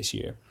more this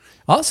year.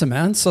 Awesome,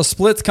 man. So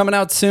Split's coming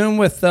out soon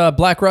with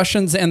Black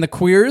Russians and the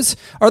Queers.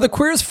 Are the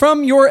Queers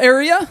from your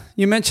area?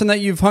 You mentioned that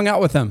you've hung out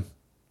with them.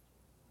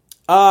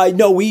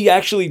 No, we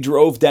actually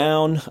drove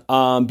down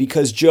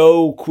because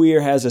Joe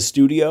Queer has a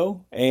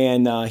studio,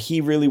 and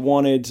he really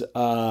wanted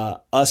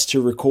us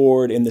to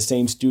record in the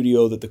same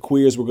studio that the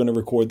Queers were going to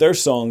record their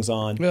songs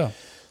on. Yeah.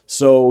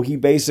 So he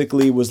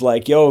basically was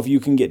like, "Yo, if you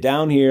can get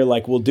down here,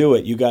 like we'll do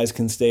it. You guys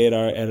can stay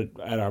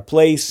at our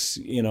place,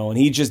 you know." And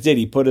he just did.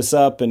 He put us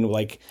up, and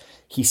like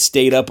he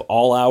stayed up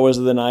all hours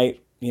of the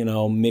night, you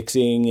know,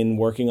 mixing and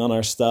working on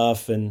our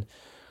stuff. And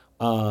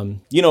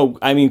you know,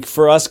 I mean,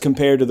 for us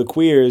compared to the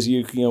Queers,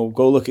 you know,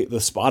 go look at the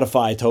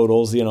Spotify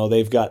totals. You know,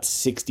 they've got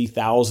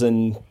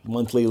 60,000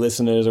 monthly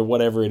listeners or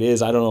whatever it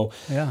is. I don't know.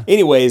 Yeah.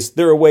 Anyways,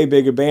 they're a way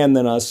bigger band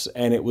than us,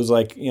 and it was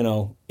like, you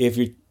know, if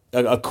you're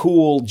a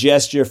cool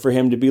gesture for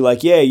him to be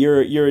like, yeah,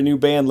 you're a new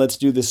band. Let's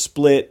do this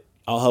split.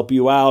 I'll help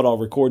you out. I'll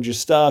record your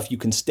stuff. You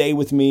can stay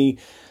with me.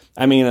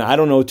 I mean, I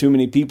don't know too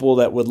many people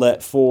that would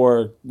let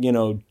 4, you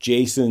know,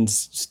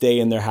 Jasons stay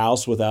in their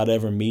house without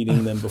ever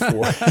meeting them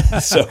before.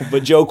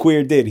 But Joe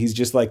Queer did. He's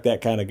just like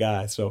that kind of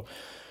guy. So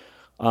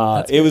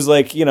it was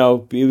like, you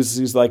know, he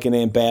was like an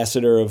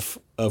ambassador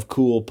of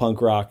cool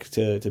punk rock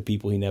to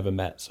people he never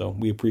met. So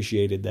we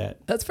appreciated that.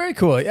 That's very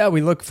cool. Yeah,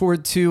 we look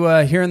forward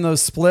to hearing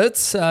those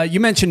splits. You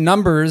mentioned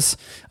numbers.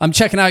 I'm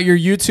checking out your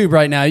YouTube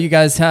right now. You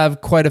guys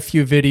have quite a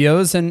few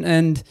videos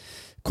and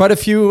quite a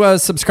few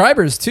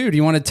subscribers too. Do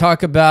you want to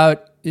talk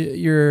about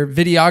your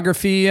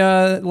videography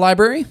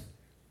library?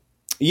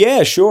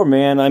 Yeah, sure,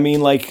 man. I mean,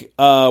 like,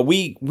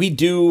 we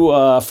do,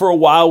 for a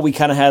while, we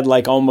kind of had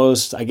like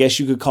almost, I guess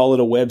you could call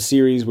it a web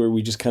series where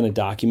we just kind of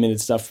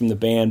documented stuff from the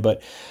band,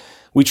 but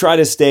we try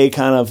to stay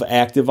kind of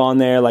active on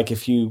there. Like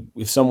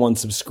if someone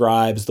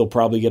subscribes, they'll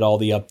probably get all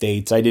the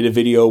updates. I did a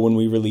video when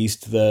we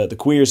released the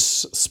Queers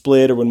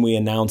split, or when we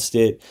announced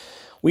it.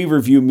 We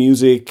review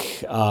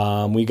music.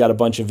 We got a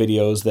bunch of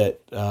videos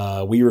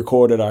that we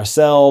recorded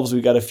ourselves. We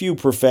got a few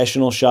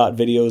professional shot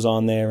videos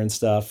on there and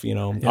stuff. You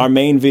know, Our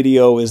main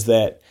video is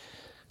that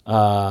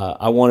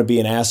I Want to Be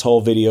an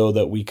Asshole video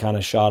that we kind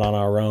of shot on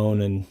our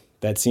own, and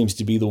that seems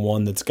to be the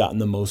one that's gotten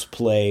the most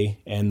play,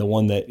 and the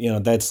one that, you know,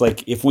 that's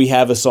like, if we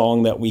have a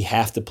song that we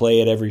have to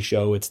play at every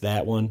show, it's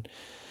that one.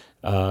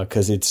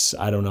 Cause it's,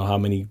 I don't know how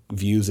many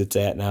views it's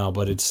at now,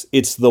 but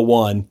it's the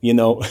one, you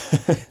know?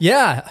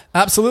 Yeah,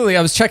 absolutely.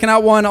 I was checking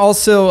out one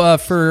also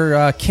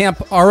for Camp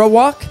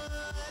Arawak.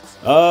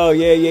 Oh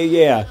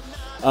yeah.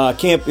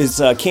 Camp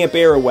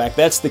Arawak.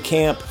 That's the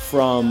camp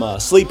from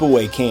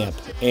Sleepaway Camp.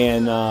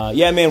 And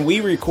yeah, man,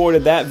 we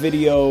recorded that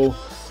video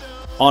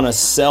on a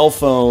cell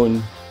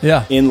phone.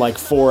 Yeah. In like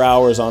 4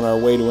 hours on our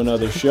way to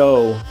another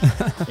show.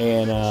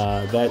 And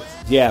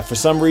for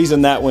some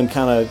reason that one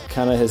kind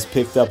of has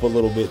picked up a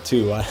little bit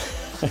too.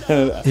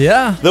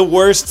 Yeah. The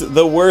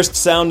worst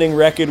sounding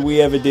record we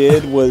ever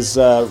did was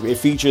it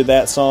featured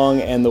that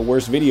song, and the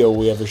worst video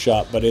we ever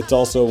shot, but it's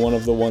also one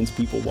of the ones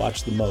people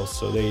watch the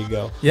most. So there you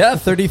go. Yeah,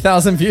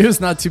 30,000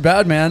 views, not too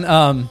bad,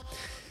 man.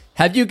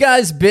 Have you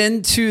guys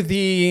been to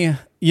the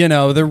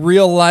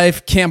real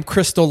life Camp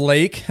Crystal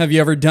Lake? Have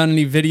you ever done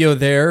any video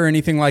there or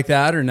anything like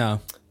that, or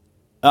no?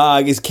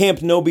 It's Camp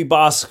Nobi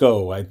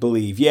Bosco, I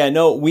believe. Yeah,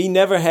 no, we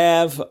never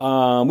have.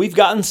 We've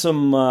gotten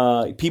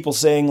some people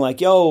saying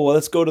like, yo, well,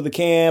 let's go to the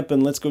camp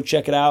and let's go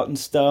check it out and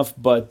stuff.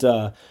 But,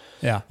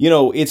 yeah, you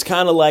know, it's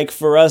kind of like,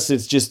 for us,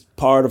 it's just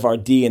part of our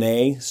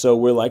DNA. So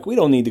we're like, we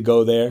don't need to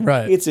go there.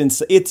 Right. It's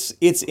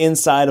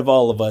inside of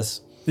all of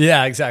us.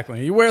 Yeah,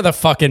 exactly. You wear the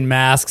fucking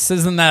masks.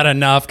 Isn't that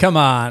enough? Come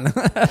on.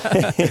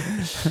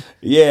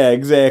 Yeah,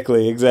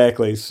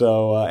 exactly.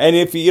 So, and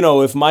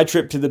if my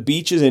trip to the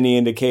beach is any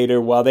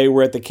indicator, while they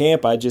were at the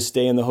camp, I just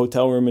stay in the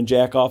hotel room and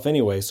jack off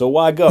anyway. So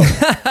why go?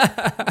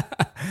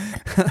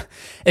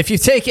 If you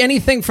take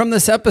anything from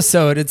this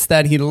episode, it's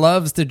that he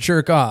loves to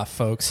jerk off,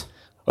 folks.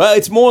 Well,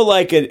 it's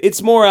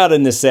more out of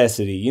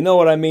necessity. You know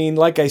what I mean?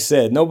 Like I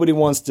said,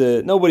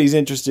 nobody's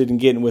interested in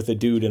getting with a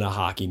dude in a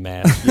hockey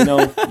mask. You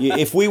know,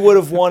 if we would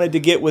have wanted to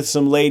get with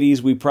some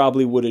ladies, we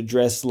probably would have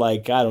dressed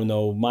like, I don't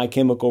know, My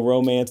Chemical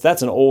Romance.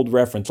 That's an old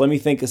reference. Let me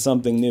think of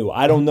something new.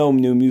 I don't know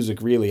new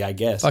music really, I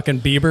guess.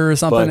 Fucking Bieber or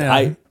something.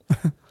 But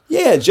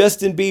yeah,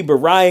 Justin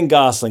Bieber, Ryan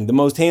Gosling, the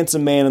most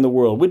handsome man in the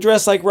world. We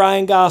dress like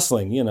Ryan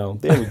Gosling. You know,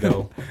 there we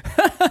go.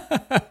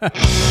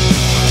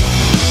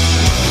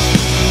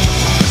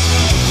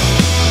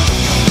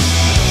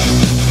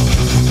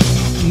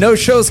 No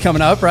shows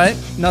coming up, right?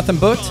 Nothing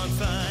booked?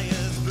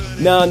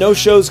 No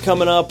shows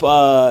coming up.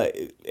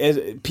 As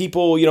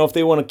people, if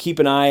they want to keep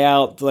an eye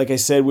out, like I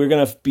said, we're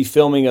going to be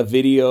filming a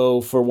video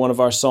for one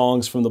of our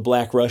songs from the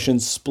Black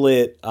Russians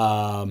split,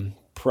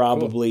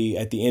 probably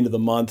at the end of the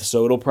month.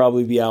 So it'll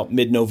probably be out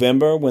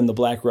mid-November when the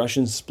Black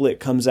Russians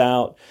split comes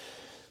out.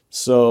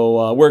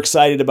 So we're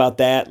excited about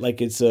that. Like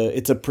it's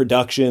a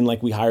production.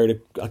 Like we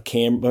hired a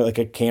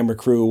camera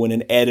crew and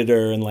an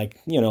editor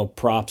and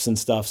props and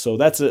stuff. So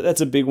that's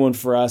a big one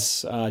for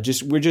us.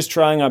 We're just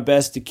trying our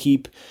best to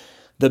keep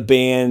the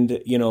band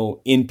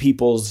in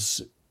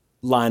people's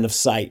line of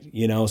sight.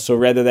 So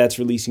whether that's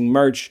releasing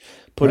merch,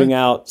 putting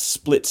out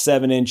split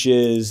 7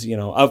 inches.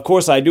 Of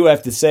course I do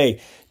have to say,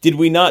 did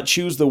we not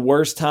choose the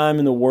worst time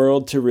in the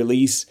world to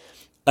release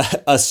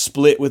a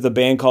split with a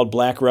band called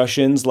Black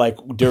Russians, like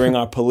during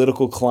our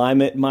political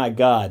climate? My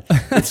God,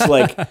 it's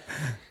like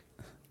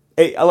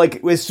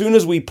as soon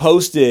as we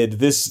posted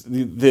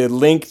the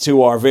link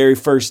to our very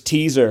first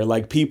teaser,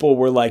 like people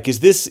were like, "Is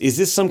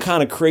this some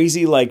kind of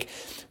crazy like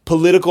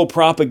political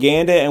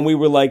propaganda?" And we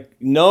were like,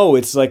 "No,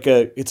 it's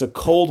a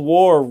Cold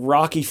War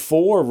Rocky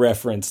IV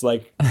reference,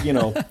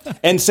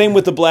 And same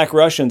with the Black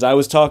Russians. I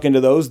was talking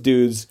to those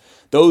dudes,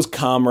 those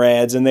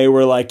comrades, and they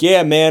were like,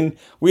 yeah, man,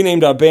 we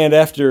named our band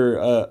after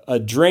a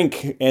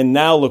drink, and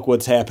now look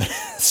what's happened.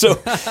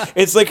 So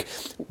it's like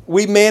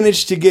we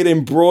managed to get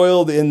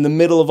embroiled in the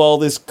middle of all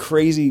this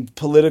crazy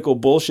political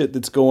bullshit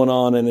that's going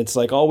on, and it's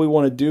like all we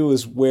want to do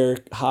is wear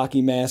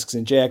hockey masks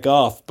and jack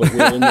off, but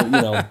we're in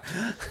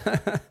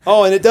the,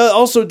 Oh, and it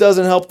also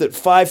doesn't help that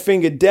Five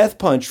Finger Death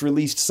Punch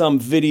released some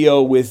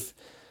video with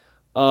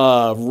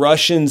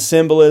Russian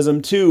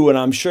symbolism too, and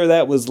I'm sure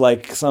that was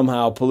like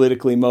somehow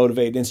politically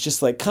motivated. And it's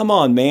just like, come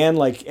on, man!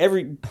 Like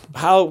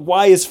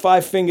why is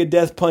Five Finger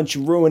Death Punch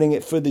ruining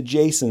it for the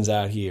Jasons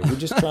out here? We're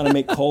just trying to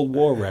make Cold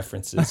War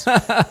references.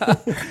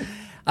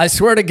 I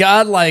swear to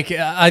God,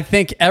 I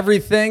think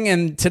everything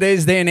in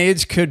today's day and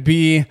age could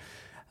be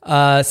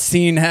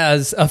seen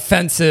as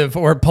offensive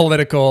or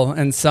political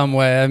in some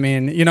way. I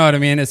mean, you know what I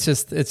mean? It's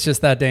just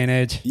that day and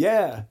age.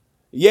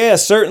 Yeah,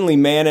 certainly,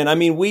 man. And I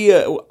mean, we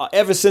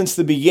ever since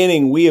the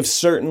beginning, we have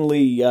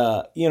certainly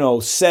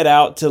set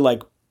out to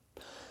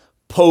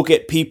poke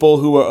at people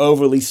who are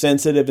overly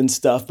sensitive and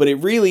stuff, but it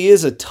really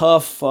is a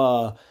tough,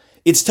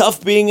 it's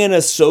tough being in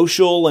a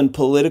social and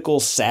political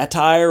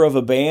satire of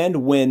a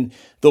band when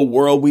the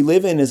world we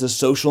live in is a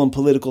social and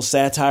political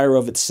satire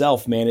of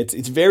itself, man.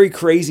 It's very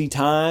crazy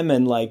time.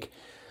 And like,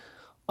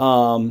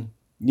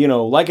 you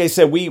know, like I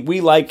said,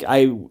 we like,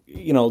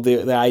 you know,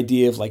 the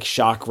idea of like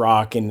shock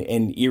rock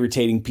and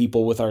irritating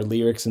people with our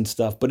lyrics and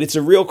stuff, but it's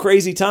a real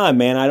crazy time,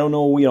 man. I don't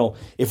know, you know,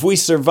 if we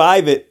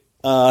survive it,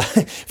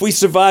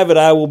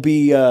 I will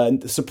be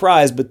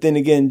surprised. But then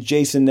again,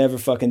 Jason never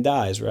fucking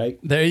dies, right?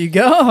 There you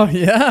go.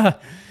 Yeah.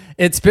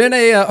 It's been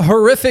a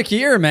horrific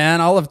year,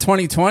 man. All of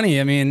 2020.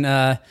 I mean,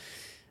 I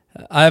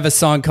have a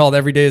song called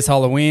Every Day is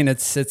Halloween.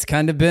 It's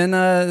kind of been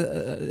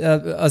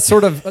a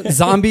sort of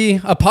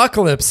zombie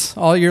apocalypse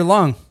all year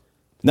long.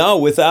 No,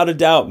 without a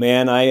doubt,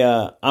 man.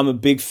 I'm a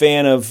big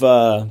fan of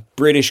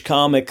British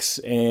comics,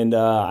 and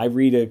I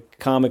read a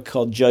comic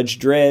called Judge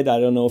Dredd. I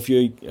don't know if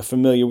you're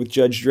familiar with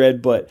Judge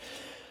Dredd, but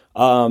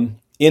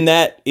in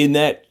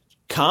that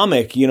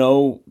comic, you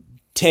know,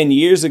 10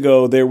 years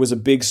ago, there was a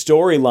big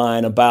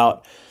storyline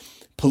about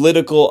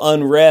political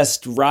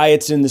unrest,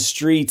 riots in the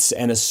streets,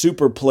 and a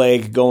super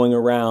plague going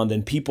around,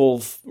 and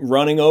people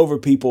running over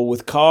people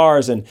with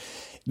cars. And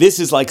this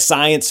is like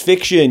science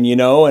fiction, you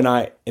know,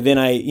 and then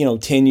I, you know,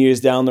 10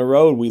 years down the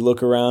road, we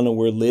look around and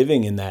we're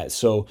living in that.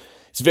 So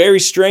it's very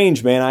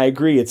strange, man. I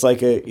agree. It's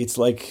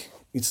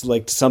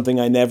like something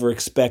I never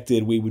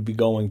expected we would be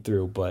going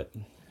through, but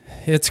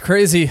it's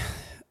crazy.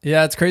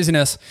 Yeah, it's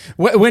craziness.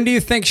 When do you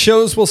think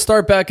shows will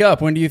start back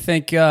up? When do you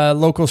think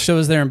local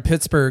shows there in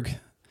Pittsburgh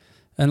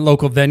and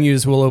local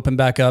venues will open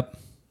back up?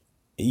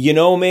 You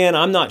know, man,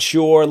 I'm not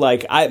sure.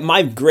 Like,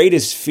 my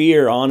greatest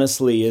fear,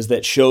 honestly, is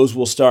that shows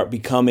will start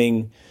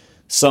becoming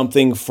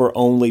something for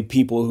only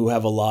people who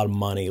have a lot of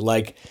money.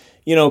 Like,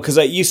 you know, because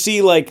you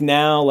see, like,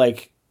 now,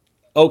 like,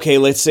 okay,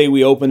 let's say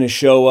we open a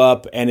show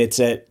up and it's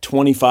at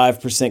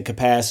 25%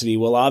 capacity.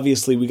 Well,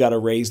 obviously, we got to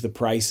raise the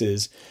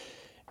prices.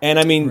 And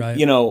I mean, right.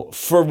 You know,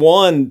 for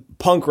one,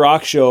 punk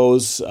rock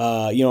shows, you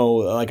know,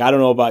 like, I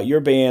don't know about your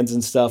bands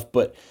and stuff,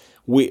 but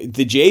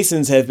the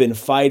Jasons have been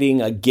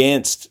fighting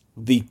against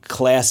the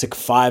classic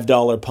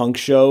 $5 punk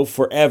show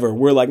forever.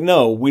 We're like,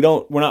 no, we're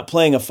not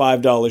playing a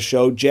 $5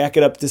 show. Jack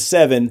it up to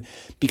 $7,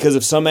 because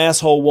if some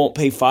asshole won't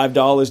pay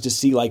 $5 to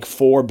see like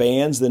 4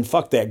 bands, then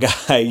fuck that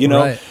guy, you know?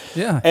 Right.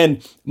 Yeah.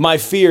 And my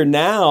fear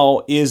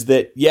now is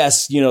that,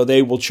 yes, you know,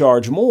 they will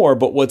charge more,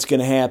 but what's going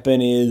to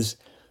happen is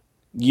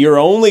you're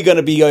only going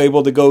to be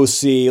able to go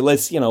see,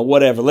 let's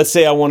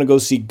say I want to go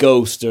see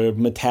Ghost or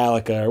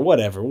Metallica or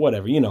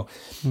whatever, you know.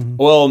 Mm-hmm.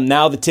 Well,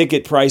 now the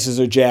ticket prices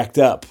are jacked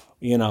up,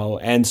 you know,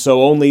 and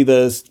so only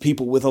the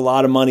people with a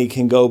lot of money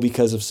can go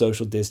because of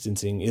social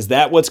distancing. Is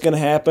that what's going to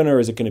happen, or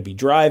is it going to be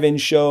drive-in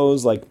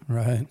shows? Like,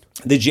 right.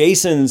 The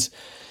Jasons,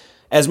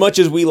 as much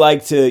as we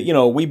like to, you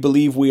know, we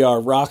believe we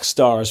are rock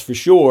stars for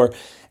sure,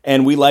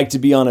 and we like to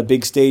be on a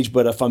big stage,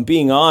 but if I'm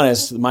being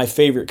honest, my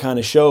favorite kind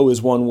of show is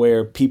one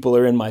where people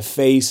are in my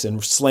face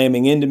and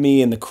slamming into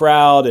me in the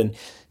crowd and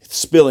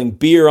spilling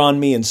beer on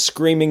me and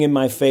screaming in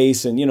my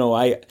face. And, you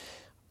know,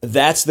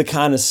 that's the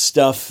kind of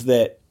stuff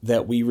that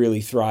we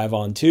really thrive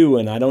on too.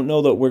 And I don't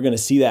know that we're going to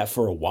see that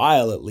for a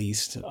while, at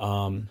least.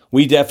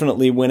 We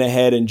definitely went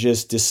ahead and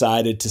just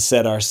decided to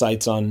set our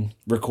sights on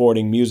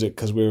recording music,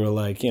 because we were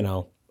like, you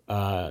know,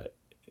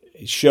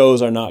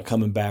 shows are not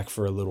coming back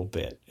for a little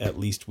bit. At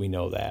least we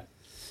know that.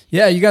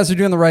 Yeah, you guys are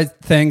doing the right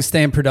thing,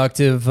 staying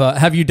productive.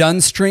 Have you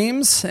done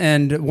streams,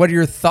 and what are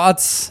your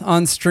thoughts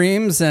on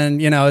streams?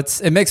 And, you know,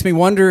 it makes me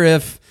wonder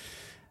if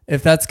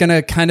that's going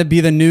to kind of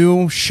be the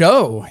new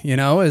show, you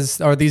know,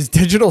 are these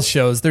digital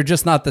shows, they're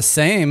just not the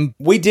same.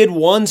 We did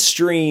one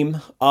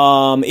stream.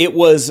 It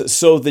was,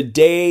 so the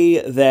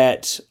day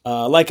that,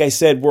 like I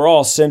said, we're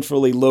all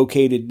centrally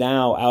located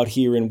now out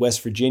here in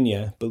West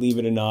Virginia, believe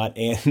it or not.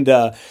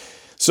 And,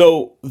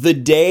 so the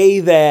day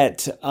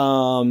that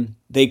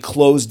they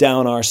closed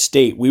down our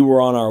state, we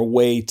were on our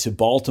way to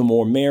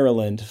Baltimore,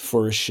 Maryland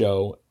for a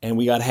show, and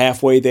we got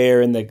halfway there,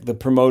 and the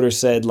promoter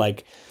said,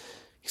 like,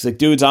 he's like,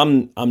 dudes,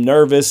 I'm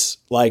nervous,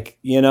 like,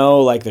 you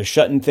know, like they're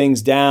shutting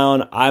things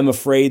down. I'm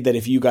afraid that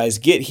if you guys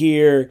get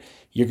here,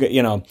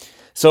 you know.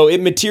 So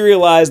it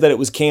materialized that it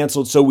was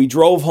canceled. So we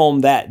drove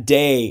home that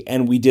day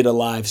and we did a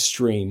live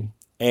stream.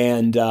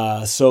 And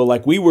so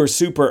like we were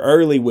super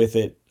early with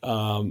it.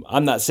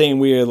 I'm not saying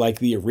we are like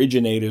the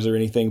originators or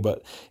anything,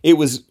 but it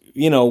was,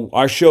 you know,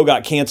 our show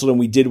got canceled and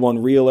we did one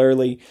real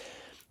early.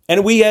 And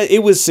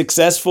it was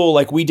successful.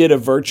 Like we did a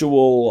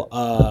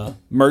virtual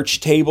merch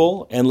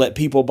table and let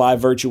people buy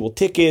virtual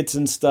tickets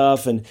and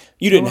stuff. And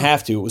you didn't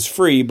have to; it was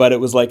free. But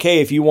it was like,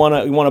 hey, if you want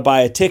to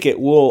buy a ticket,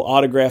 we'll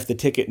autograph the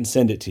ticket and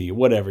send it to you,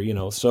 whatever, you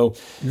know. So,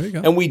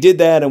 and we did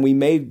that, and we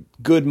made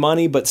good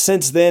money. But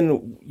since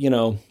then, you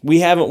know, we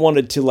haven't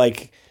wanted to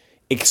like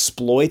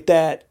exploit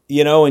that,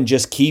 you know, and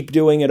just keep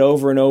doing it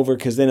over and over,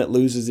 because then it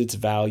loses its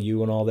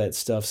value and all that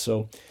stuff.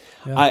 So.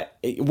 Yeah.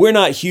 We're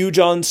not huge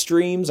on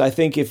streams. I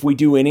think if we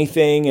do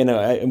anything,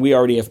 and we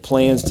already have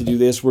plans to do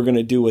this, we're going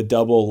to do a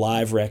double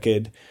live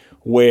record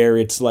where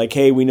it's like,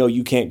 hey, we know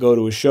you can't go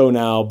to a show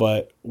now,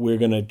 but we're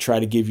going to try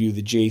to give you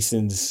the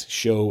Jason's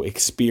show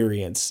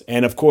experience.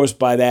 And of course,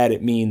 by that,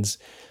 it means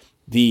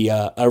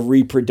a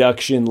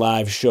reproduction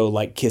live show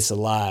like Kiss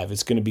Alive.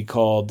 It's going to be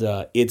called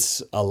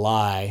It's a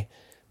Lie,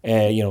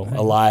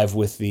 Alive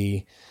with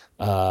the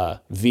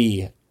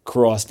V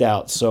crossed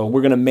out. So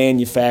we're going to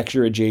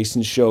manufacture a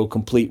Jason show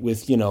complete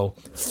with,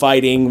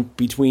 fighting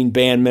between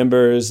band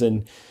members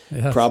and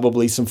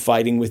probably some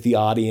fighting with the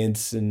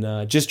audience,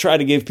 and just try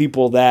to give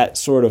people that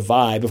sort of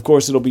vibe. Of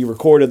course, it'll be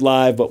recorded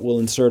live, but we'll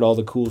insert all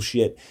the cool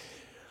shit.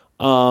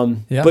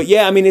 But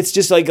yeah, I mean, it's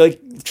just like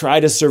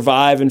try to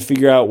survive and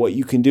figure out what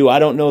you can do. I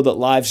don't know that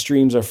live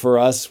streams are for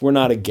us. We're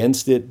not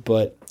against it,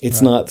 but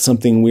it's not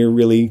something we're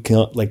really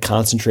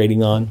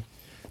concentrating on.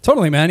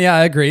 Totally, man. Yeah,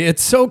 I agree.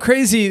 It's so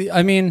crazy.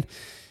 I mean,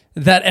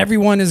 that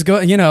everyone is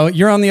going,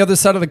 you're on the other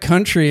side of the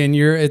country and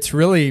you're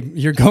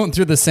going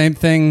through the same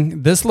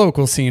thing this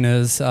local scene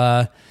is.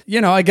 I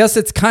guess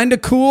it's kind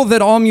of cool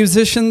that all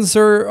musicians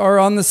are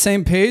on the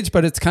same page,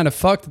 but it's kind of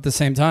fucked at the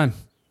same time.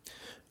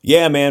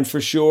 Yeah, man,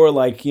 for sure.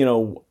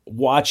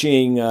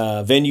 Watching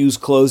venues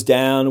close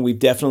down, we've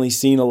definitely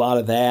seen a lot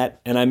of that.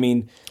 And I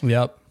mean,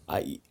 yep.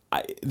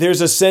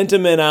 There's a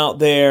sentiment out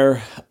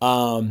there,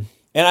 and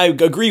I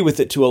agree with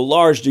it to a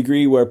large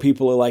degree, where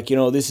people are like,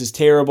 this is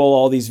terrible.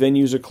 All these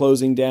venues are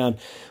closing down.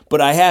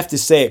 But I have to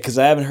say it because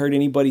I haven't heard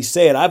anybody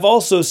say it. I've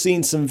also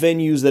seen some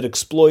venues that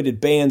exploited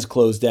bands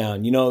close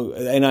down,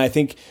 and I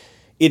think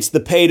it's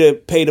the pay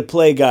to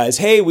play guys.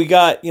 Hey, we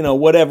got,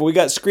 whatever. We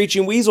got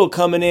Screeching Weasel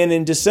coming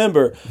in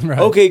December. Right.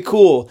 Okay,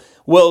 cool.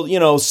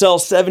 Well, sell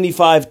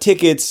 75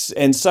 tickets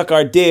and suck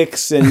our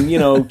dicks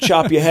and,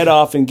 chop your head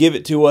off and give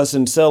it to us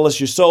and sell us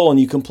your soul and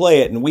you can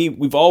play it. And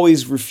we've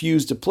always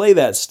refused to play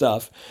that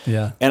stuff.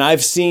 Yeah. And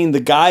I've seen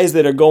the guys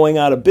that are going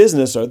out of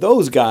business are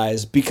those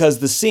guys because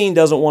the scene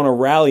doesn't want to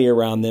rally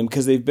around them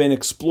because they've been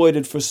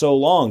exploited for so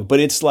long. But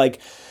it's like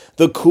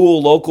the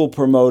cool local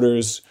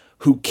promoters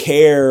who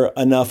care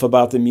enough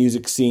about the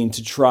music scene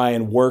to try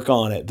and work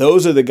on it.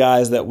 Those are the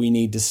guys that we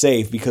need to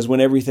save, because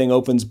when everything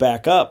opens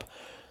back up,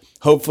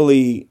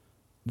 hopefully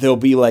there'll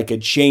be like a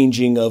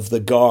changing of the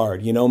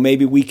guard.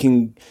 Maybe we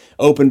can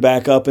open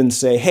back up and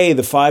say, hey,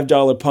 the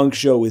 $5 punk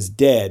show is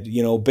dead.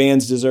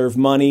 Bands deserve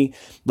money.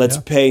 Let's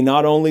pay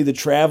not only the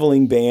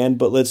traveling band,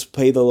 but let's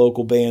pay the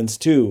local bands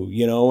too,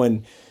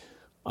 and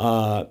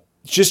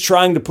just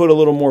trying to put a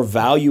little more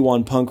value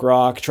on punk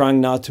rock,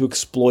 trying not to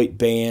exploit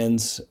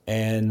bands,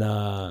 and,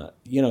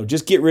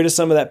 just get rid of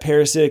some of that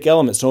parasitic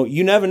element. So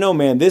you never know,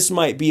 man. This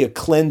might be a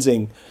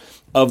cleansing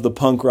of the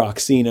punk rock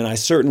scene, and I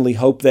certainly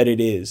hope that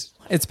it is.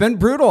 It's been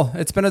brutal.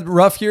 It's been a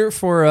rough year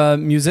for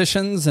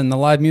musicians and the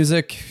live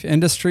music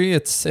industry.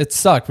 It's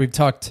sucked. We've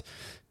talked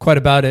quite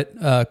a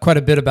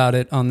bit about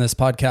it on this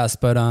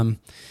podcast, but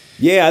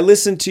yeah, I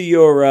listened to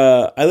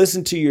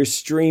your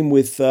stream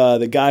with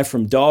the guy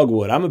from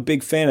Dogwood. I'm a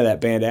big fan of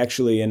that band,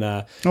 actually, and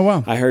oh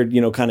wow, I heard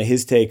kind of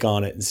his take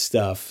on it and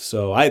stuff.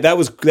 So that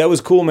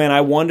was cool, man.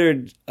 I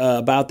wondered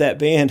about that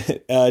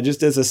band.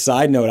 Just as a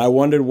side note, I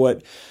wondered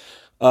what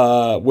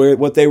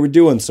they were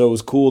doing. So it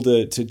was cool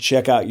to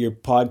check out your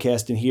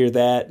podcast and hear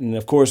that. And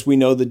of course, we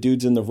know the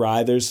dudes in the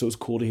Writhers, so it was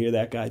cool to hear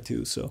that guy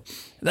too. So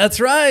that's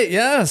right.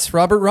 Yes,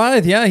 Robert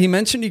Writh. Yeah, he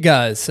mentioned you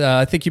guys.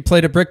 I think you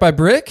played at Brick by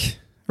Brick,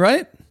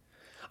 right?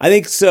 I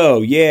think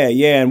so. Yeah.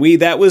 And we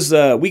got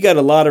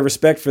a lot of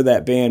respect for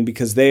that band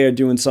because they are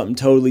doing something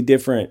totally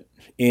different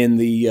in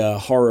the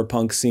horror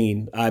punk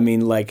scene. I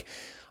mean,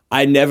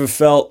 I never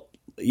felt,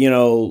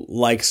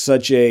 like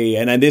such a,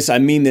 and I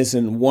mean this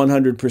in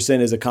 100%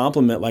 as a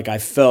compliment. I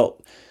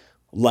felt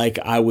like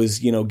I was,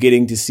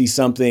 getting to see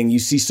something. You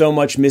see so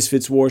much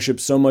Misfits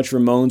worship, so much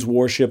Ramones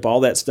worship,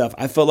 all that stuff.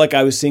 I felt like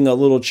I was seeing a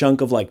little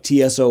chunk of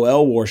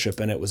TSOL worship,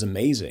 and it was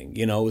amazing.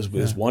 It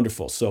was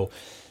wonderful. So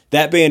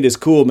that band is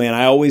cool, man.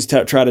 I always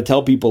try to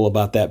tell people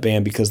about that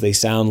band because they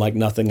sound like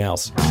nothing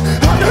else.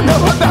 I don't know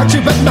about you,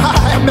 but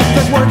my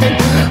method's working.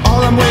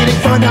 All I'm waiting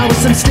for now is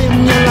some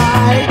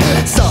stimuli.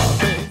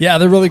 Yeah,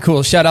 they're really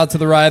cool. Shout out to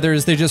the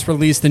Writhers. They just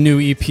released a new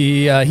EP.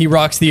 He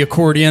rocks the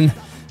accordion.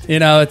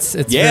 It's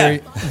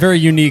very, very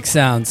unique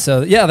sound.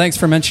 So yeah, thanks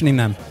for mentioning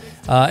them.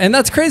 And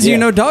that's crazy.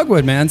 Yeah.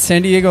 Dogwood, man.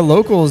 San Diego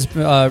locals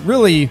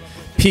really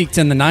peaked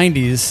in the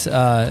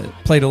 90s,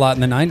 played a lot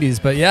in the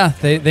 90s, but yeah,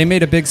 they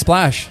made a big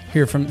splash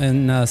here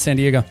in San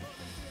Diego.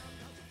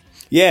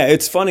 Yeah,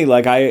 it's funny.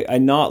 I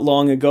not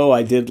long ago,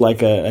 I did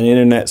an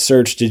internet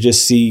search to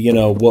just see,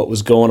 what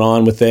was going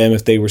on with them,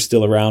 if they were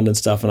still around and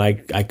stuff, and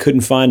I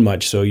couldn't find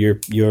much. So your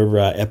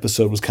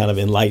episode was kind of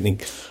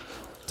enlightening.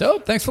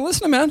 Dope. Thanks for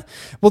listening, man.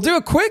 We'll do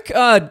a quick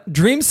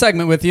dream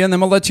segment with you, and then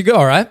we'll let you go.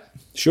 All right?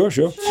 Sure.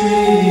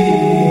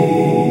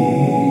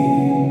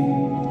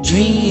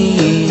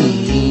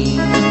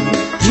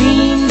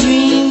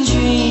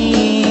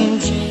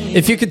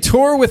 If you could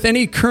tour with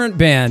any current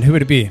band, who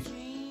would it be?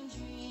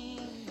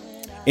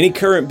 Any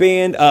current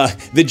band?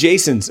 The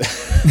Jasons.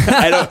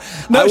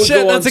 No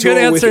shit, that's a good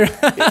answer.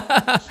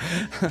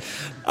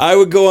 I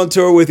would go on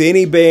tour with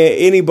any band,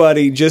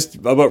 anybody.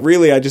 But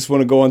really, I just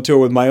want to go on tour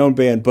with my own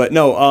band. But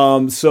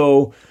no.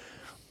 So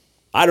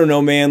I don't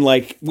know, man.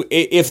 Like,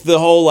 if the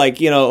whole,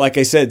 like, you know, like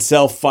I said,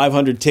 sell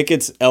 500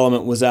 tickets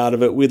element was out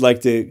of it, we'd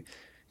like to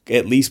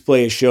at least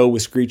play a show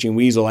with Screeching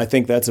Weasel. I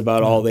think that's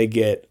about all they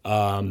get.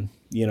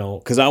 You know,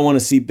 because I want to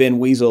see Ben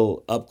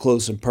Weasel up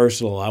close and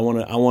personal. I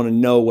want to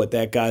know what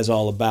that guy's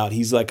all about.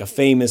 He's like a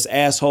famous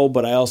asshole,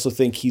 but I also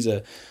think he's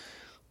a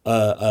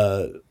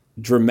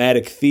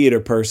dramatic theater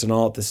person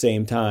all at the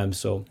same time.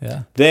 So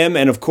them,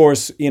 and of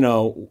course, you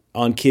know,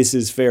 on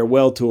Kiss's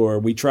farewell tour,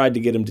 we tried to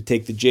get him to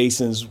take the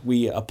Jasons.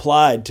 We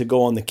applied to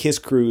go on the Kiss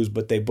cruise,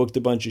 but they booked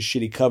a bunch of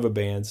shitty cover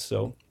bands.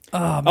 So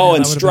man,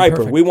 and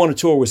Stryper. We want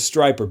to tour with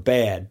Stryper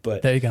bad,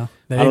 but there you go.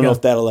 I don't know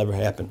if that'll ever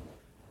happen.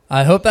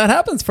 I hope that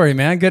happens for you,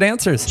 man. Good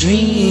answers.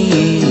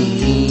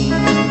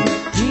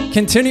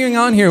 Continuing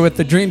on here with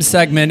the dream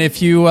segment, if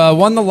you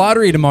won the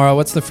lottery tomorrow,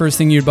 what's the first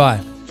thing you'd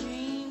buy?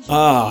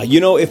 You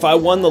know, if I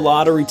won the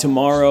lottery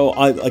tomorrow,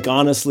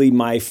 honestly,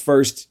 my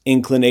first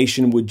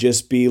inclination would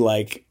just be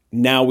like,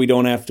 now we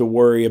don't have to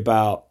worry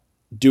about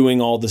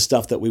doing all the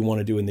stuff that we want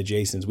to do in the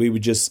Jasons.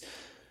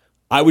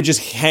 I would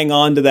just hang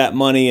on to that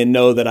money and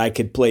know that I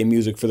could play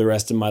music for the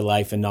rest of my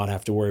life and not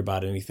have to worry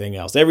about anything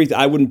else.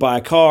 I wouldn't buy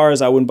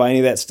cars. I wouldn't buy any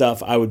of that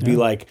stuff. I would be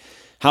like,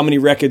 how many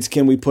records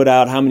can we put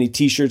out? How many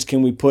T-shirts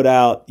can we put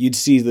out? You'd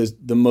see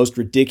the most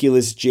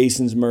ridiculous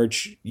Jasons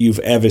merch you've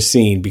ever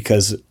seen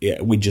because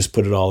we just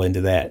put it all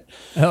into that.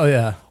 Hell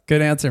yeah.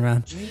 Good answer,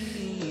 man.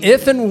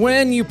 If and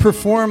when you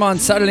perform on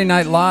Saturday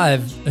Night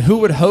Live, who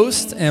would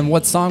host and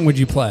what song would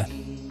you play?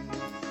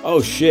 Oh,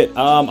 shit.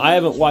 I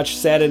haven't watched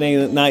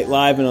Saturday Night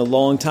Live in a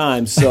long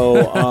time,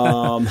 so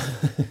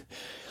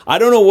I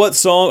don't know what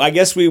song. I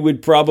guess we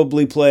would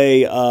probably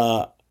play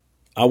I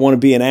Want to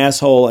Be an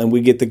Asshole, and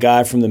we get the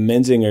guy from the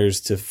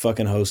Menzingers to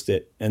fucking host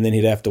it, and then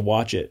he'd have to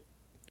watch it.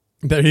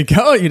 There you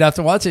go. You'd have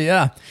to watch it,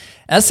 yeah.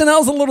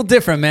 SNL's a little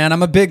different, man.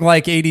 I'm a big,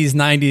 like, 80s,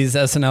 90s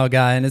SNL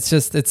guy, and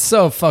it's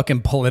so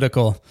fucking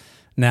political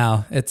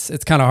now. It's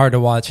kind of hard to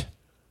watch.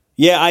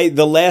 Yeah,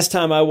 the last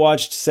time I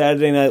watched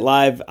Saturday Night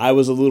Live, I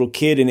was a little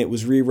kid, and it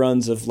was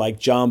reruns of like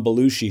John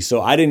Belushi.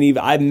 So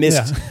I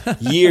missed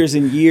years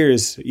and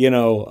years, you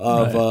know,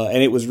 of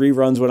and it was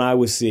reruns when I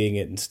was seeing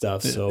it and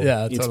stuff. So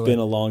it's been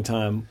a long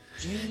time.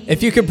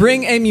 If you could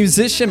bring a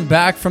musician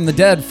back from the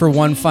dead for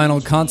one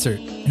final concert,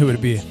 who would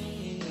it be?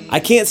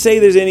 I can't say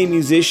there's any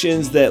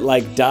musicians that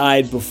like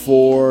died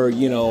before,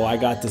 you know, I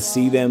got to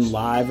see them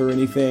live or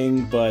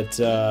anything, but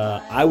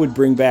I would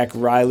bring back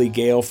Riley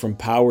Gale from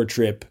Power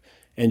Trip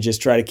and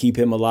just try to keep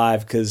him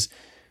alive because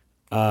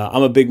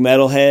I'm a big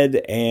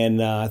metalhead,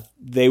 and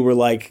they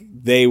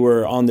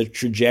were on the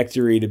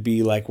trajectory to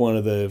be like one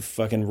of the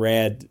fucking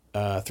rad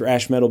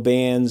thrash metal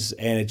bands,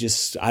 and it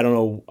just I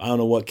don't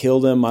know what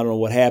killed him. I don't know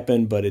what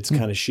happened, but it's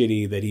kind of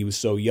shitty that he was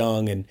so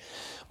young and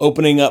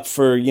opening up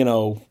for, you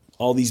know,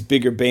 all these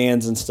bigger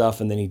bands and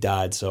stuff, and then he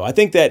died. So I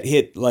think that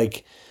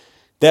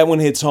one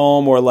hits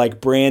home, or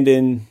like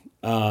Brandon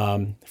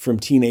from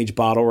Teenage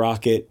Bottle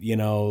Rocket, you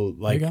know,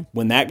 like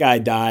when that guy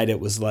died, it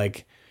was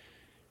like,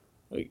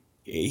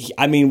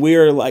 I mean,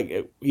 we're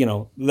like, you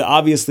know,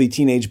 obviously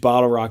Teenage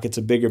Bottle Rocket's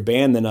a bigger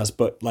band than us,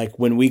 but like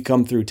when we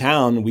come through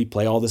town, we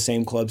play all the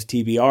same clubs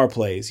TBR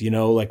plays, you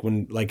know, like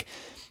when, like,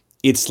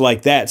 it's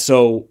like that.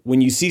 So when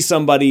you see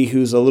somebody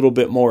who's a little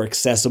bit more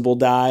accessible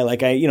die,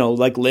 like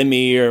like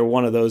Lemmy or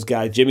one of those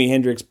guys, Jimi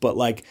Hendrix, but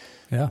like,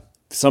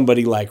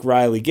 somebody like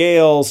Riley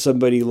Gale,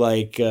 somebody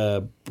like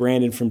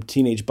Brandon from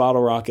Teenage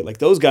Bottle Rocket, like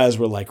those guys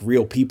were like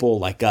real people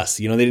like us.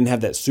 You know, they didn't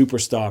have that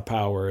superstar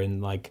power,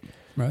 and like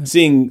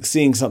seeing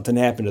something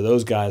happen to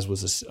those guys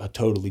was a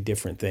totally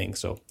different thing.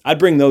 So I'd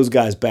bring those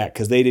guys back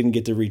because they didn't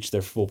get to reach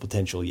their full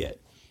potential yet.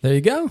 There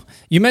you go.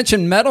 You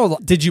mentioned metal.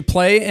 Did you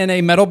play in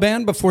a metal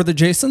band before the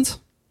Jasons?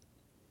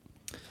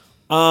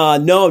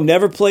 No,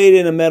 never played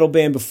in a metal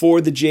band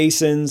before the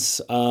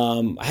Jasons.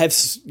 I have,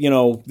 you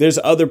know, there's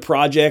other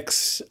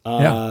projects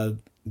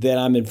that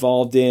I'm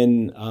involved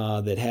in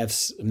that have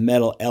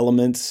metal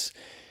elements,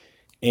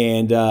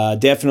 and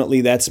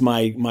definitely that's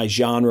my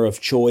genre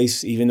of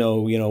choice. Even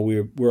though, you know,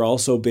 we're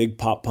also big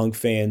pop punk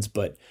fans,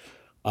 but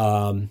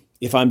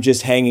if I'm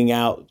just hanging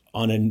out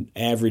on an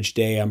average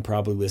day, I'm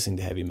probably listening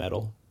to heavy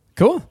metal.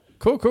 Cool.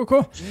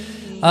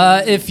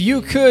 If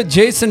you could,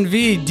 Jason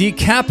V,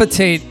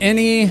 decapitate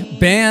any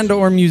band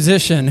or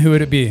musician, who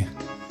would it be?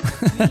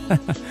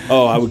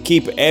 I would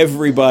keep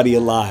everybody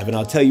alive, and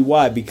I'll tell you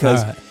why.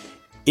 Because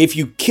if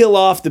you kill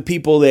off the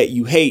people that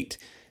you hate,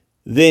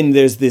 then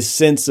there's this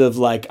sense of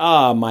like,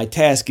 my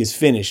task is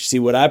finished. See,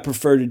 what I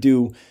prefer to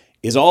do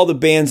is all the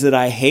bands that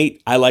I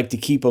hate, I like to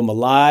keep them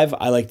alive.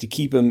 I like to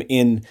keep them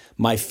in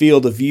my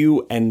field of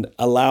view and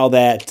allow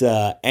that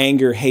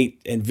anger,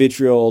 hate, and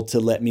vitriol to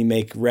let me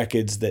make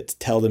records that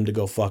tell them to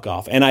go fuck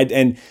off.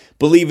 And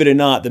believe it or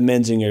not, the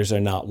Menzingers are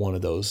not one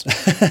of those.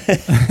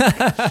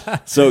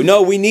 So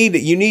no,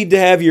 you need to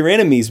have your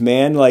enemies,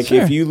 man. Like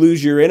if you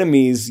lose your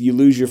enemies, you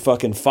lose your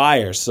fucking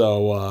fire.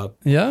 So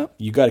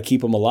you got to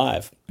keep them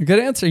alive. Good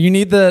answer. You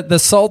need the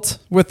salt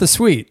with the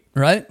sweet,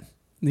 right?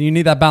 You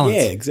need that balance.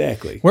 Yeah,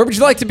 exactly. Where would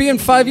you like to be in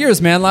 5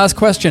 years, man? Last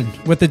question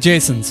with the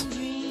Jasons.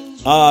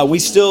 We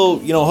still,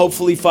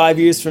 hopefully 5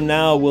 years from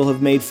now, we'll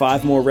have made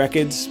 5 more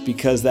records,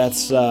 because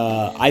that's,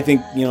 I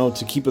think,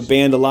 to keep a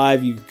band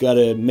alive, you've got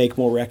to make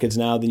more records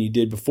now than you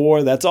did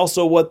before. That's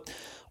also what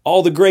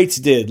all the greats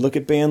did. Look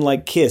at band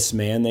like Kiss,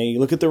 man.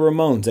 Look at the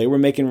Ramones. They were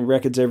making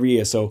records every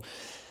year. So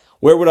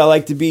where would I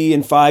like to be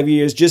in 5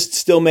 years? Just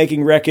still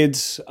making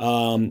records.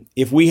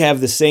 If we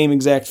have the same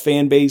exact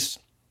fan base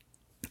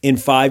in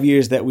 5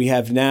 years that we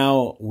have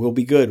now, we'll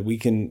be good. We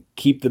can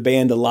keep the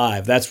band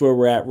alive. That's where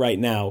we're at right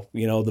now.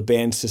 The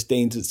band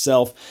sustains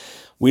itself.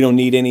 We don't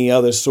need any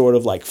other sort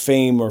of like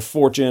fame or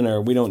fortune,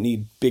 or we don't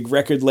need big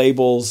record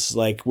labels.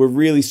 Like, we're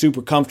really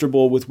super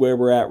comfortable with where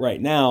we're at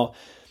right now,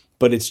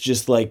 but it's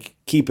just like,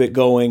 keep it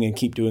going and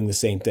keep doing the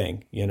same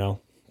thing.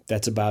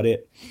 That's about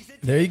it.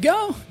 There you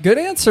go. Good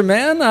answer,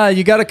 man.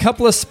 You got a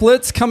couple of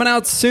splits coming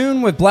out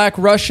soon with Black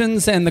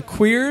Russians and the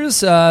Queers.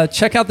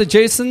 Check out the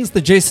Jasons,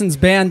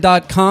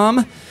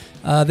 thejasonsband.com,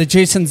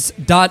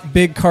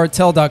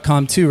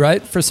 thejasons.bigcartel.com too,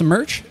 right? For some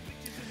merch?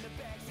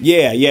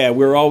 Yeah.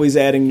 We're always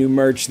adding new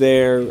merch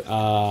there.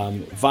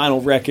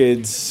 Vinyl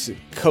records,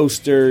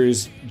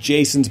 coasters,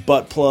 Jason's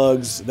butt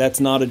plugs. That's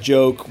not a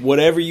joke.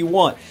 Whatever you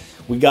want,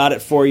 we got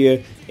it for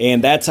you.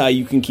 And that's how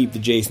you can keep the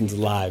Jasons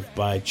alive,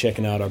 by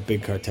checking out our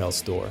Big Cartel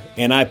store.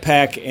 And I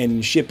pack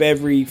and ship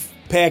every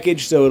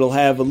package, so it'll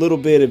have a little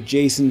bit of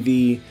Jason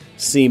V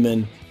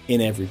semen in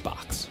every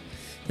box.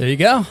 There you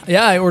go.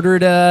 Yeah, I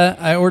ordered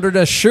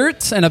a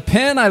shirt and a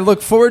pin. I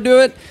look forward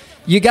to it.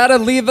 You got to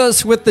leave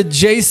us with the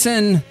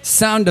Jason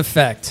sound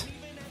effect.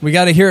 We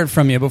got to hear it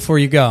from you before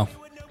you go.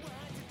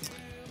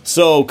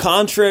 So,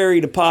 contrary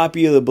to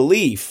popular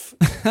belief,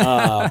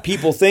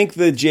 people think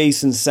the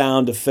Jason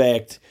sound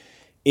effect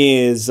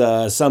is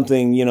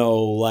something,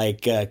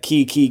 like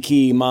key, key,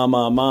 key, ma,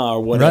 ma, ma,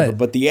 or whatever. Right.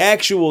 But the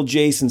actual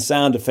Jason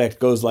sound effect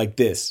goes like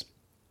this.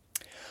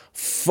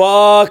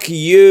 Fuck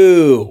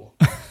you.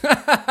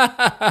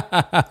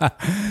 I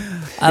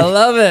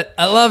love it.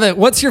 I love it.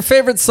 What's your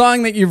favorite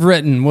song that you've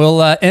written?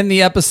 We'll end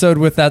the episode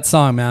with that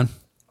song, man.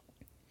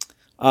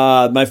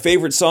 My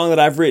favorite song that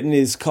I've written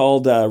is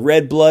called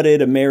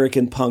Red-Blooded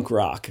American Punk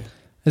Rock.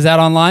 Is that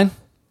online?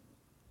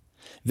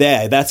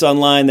 That's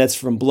online. That's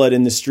from Blood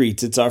in the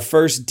Streets. It's our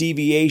first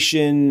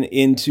deviation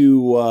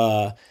into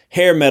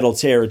hair metal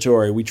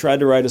territory. We tried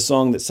to write a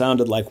song that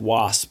sounded like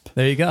Wasp.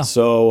 There you go.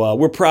 So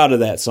we're proud of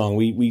that song.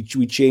 We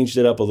changed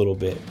it up a little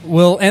bit.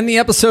 We'll end the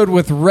episode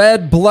with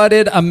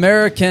Red-Blooded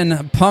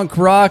American Punk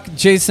Rock.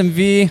 Jason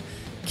V,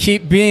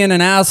 keep being an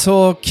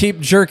asshole.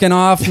 Keep jerking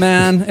off,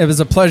 man. It was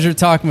a pleasure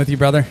talking with you,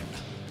 brother.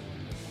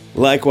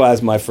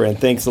 Likewise, my friend.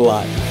 Thanks a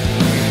lot.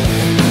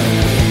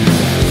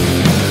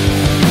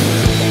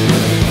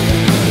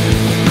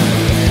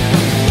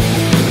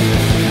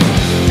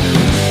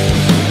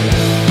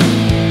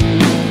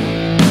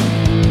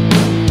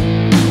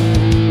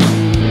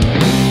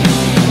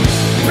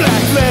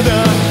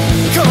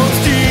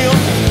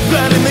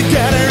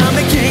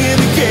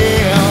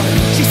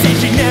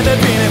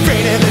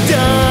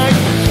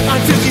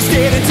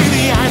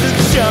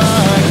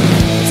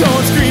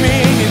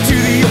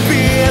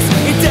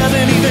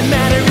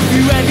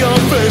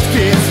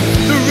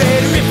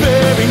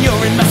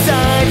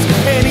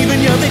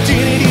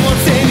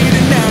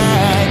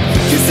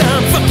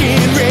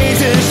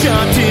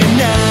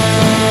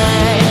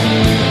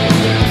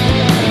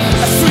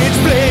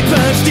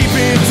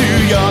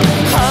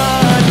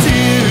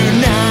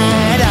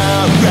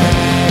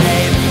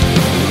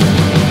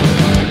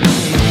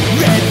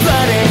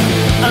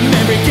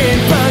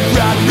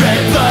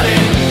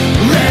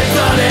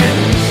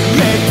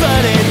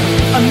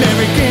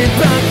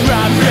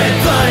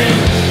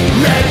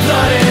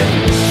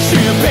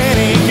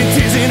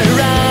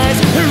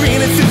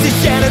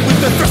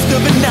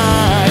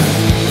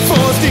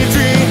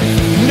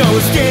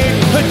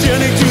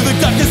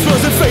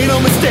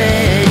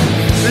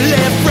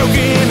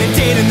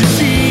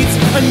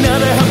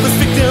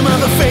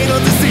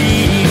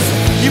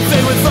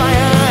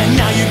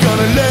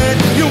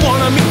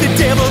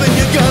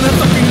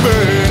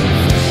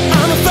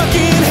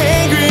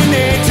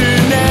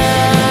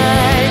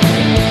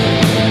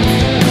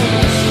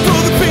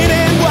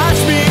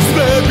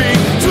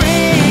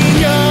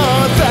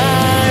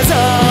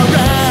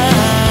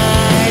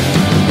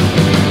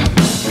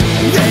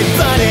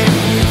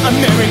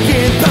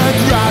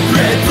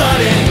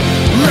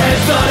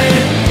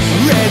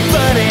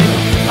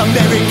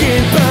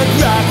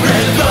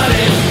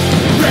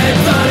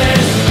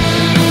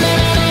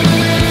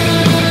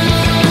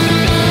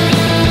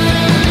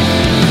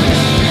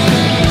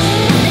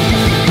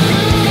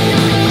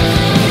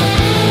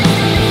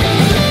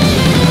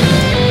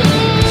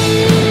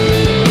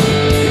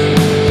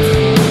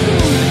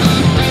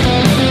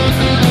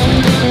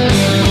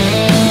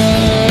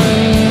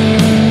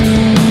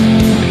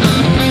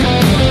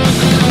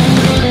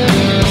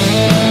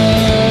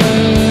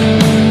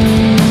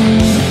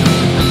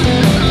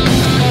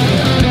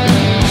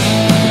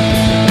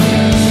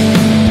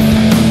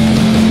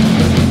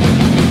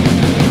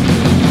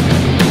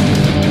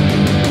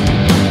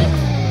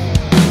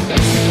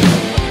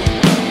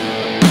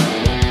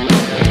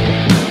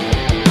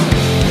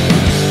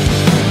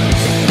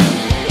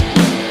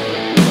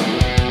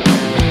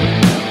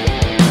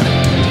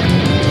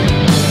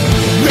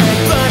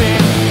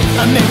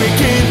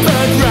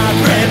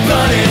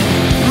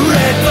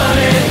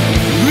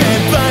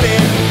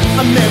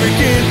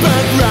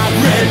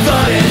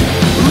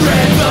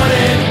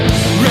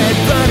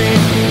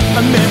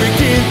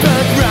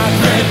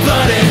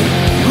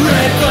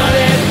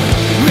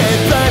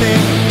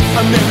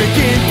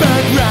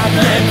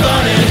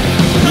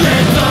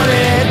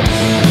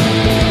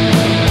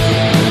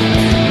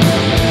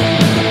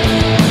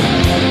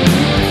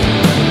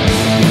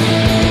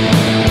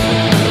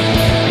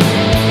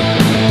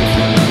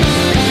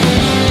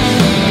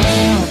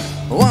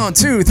 1,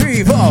 2,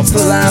 3, 4.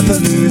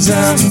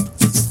 Palapalooza,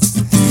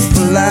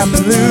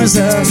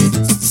 Palapalooza,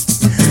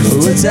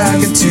 we're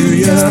talking to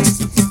you.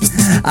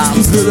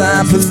 I'm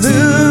Palapalooza.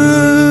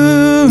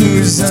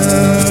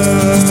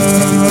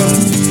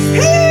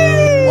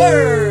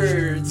 Word.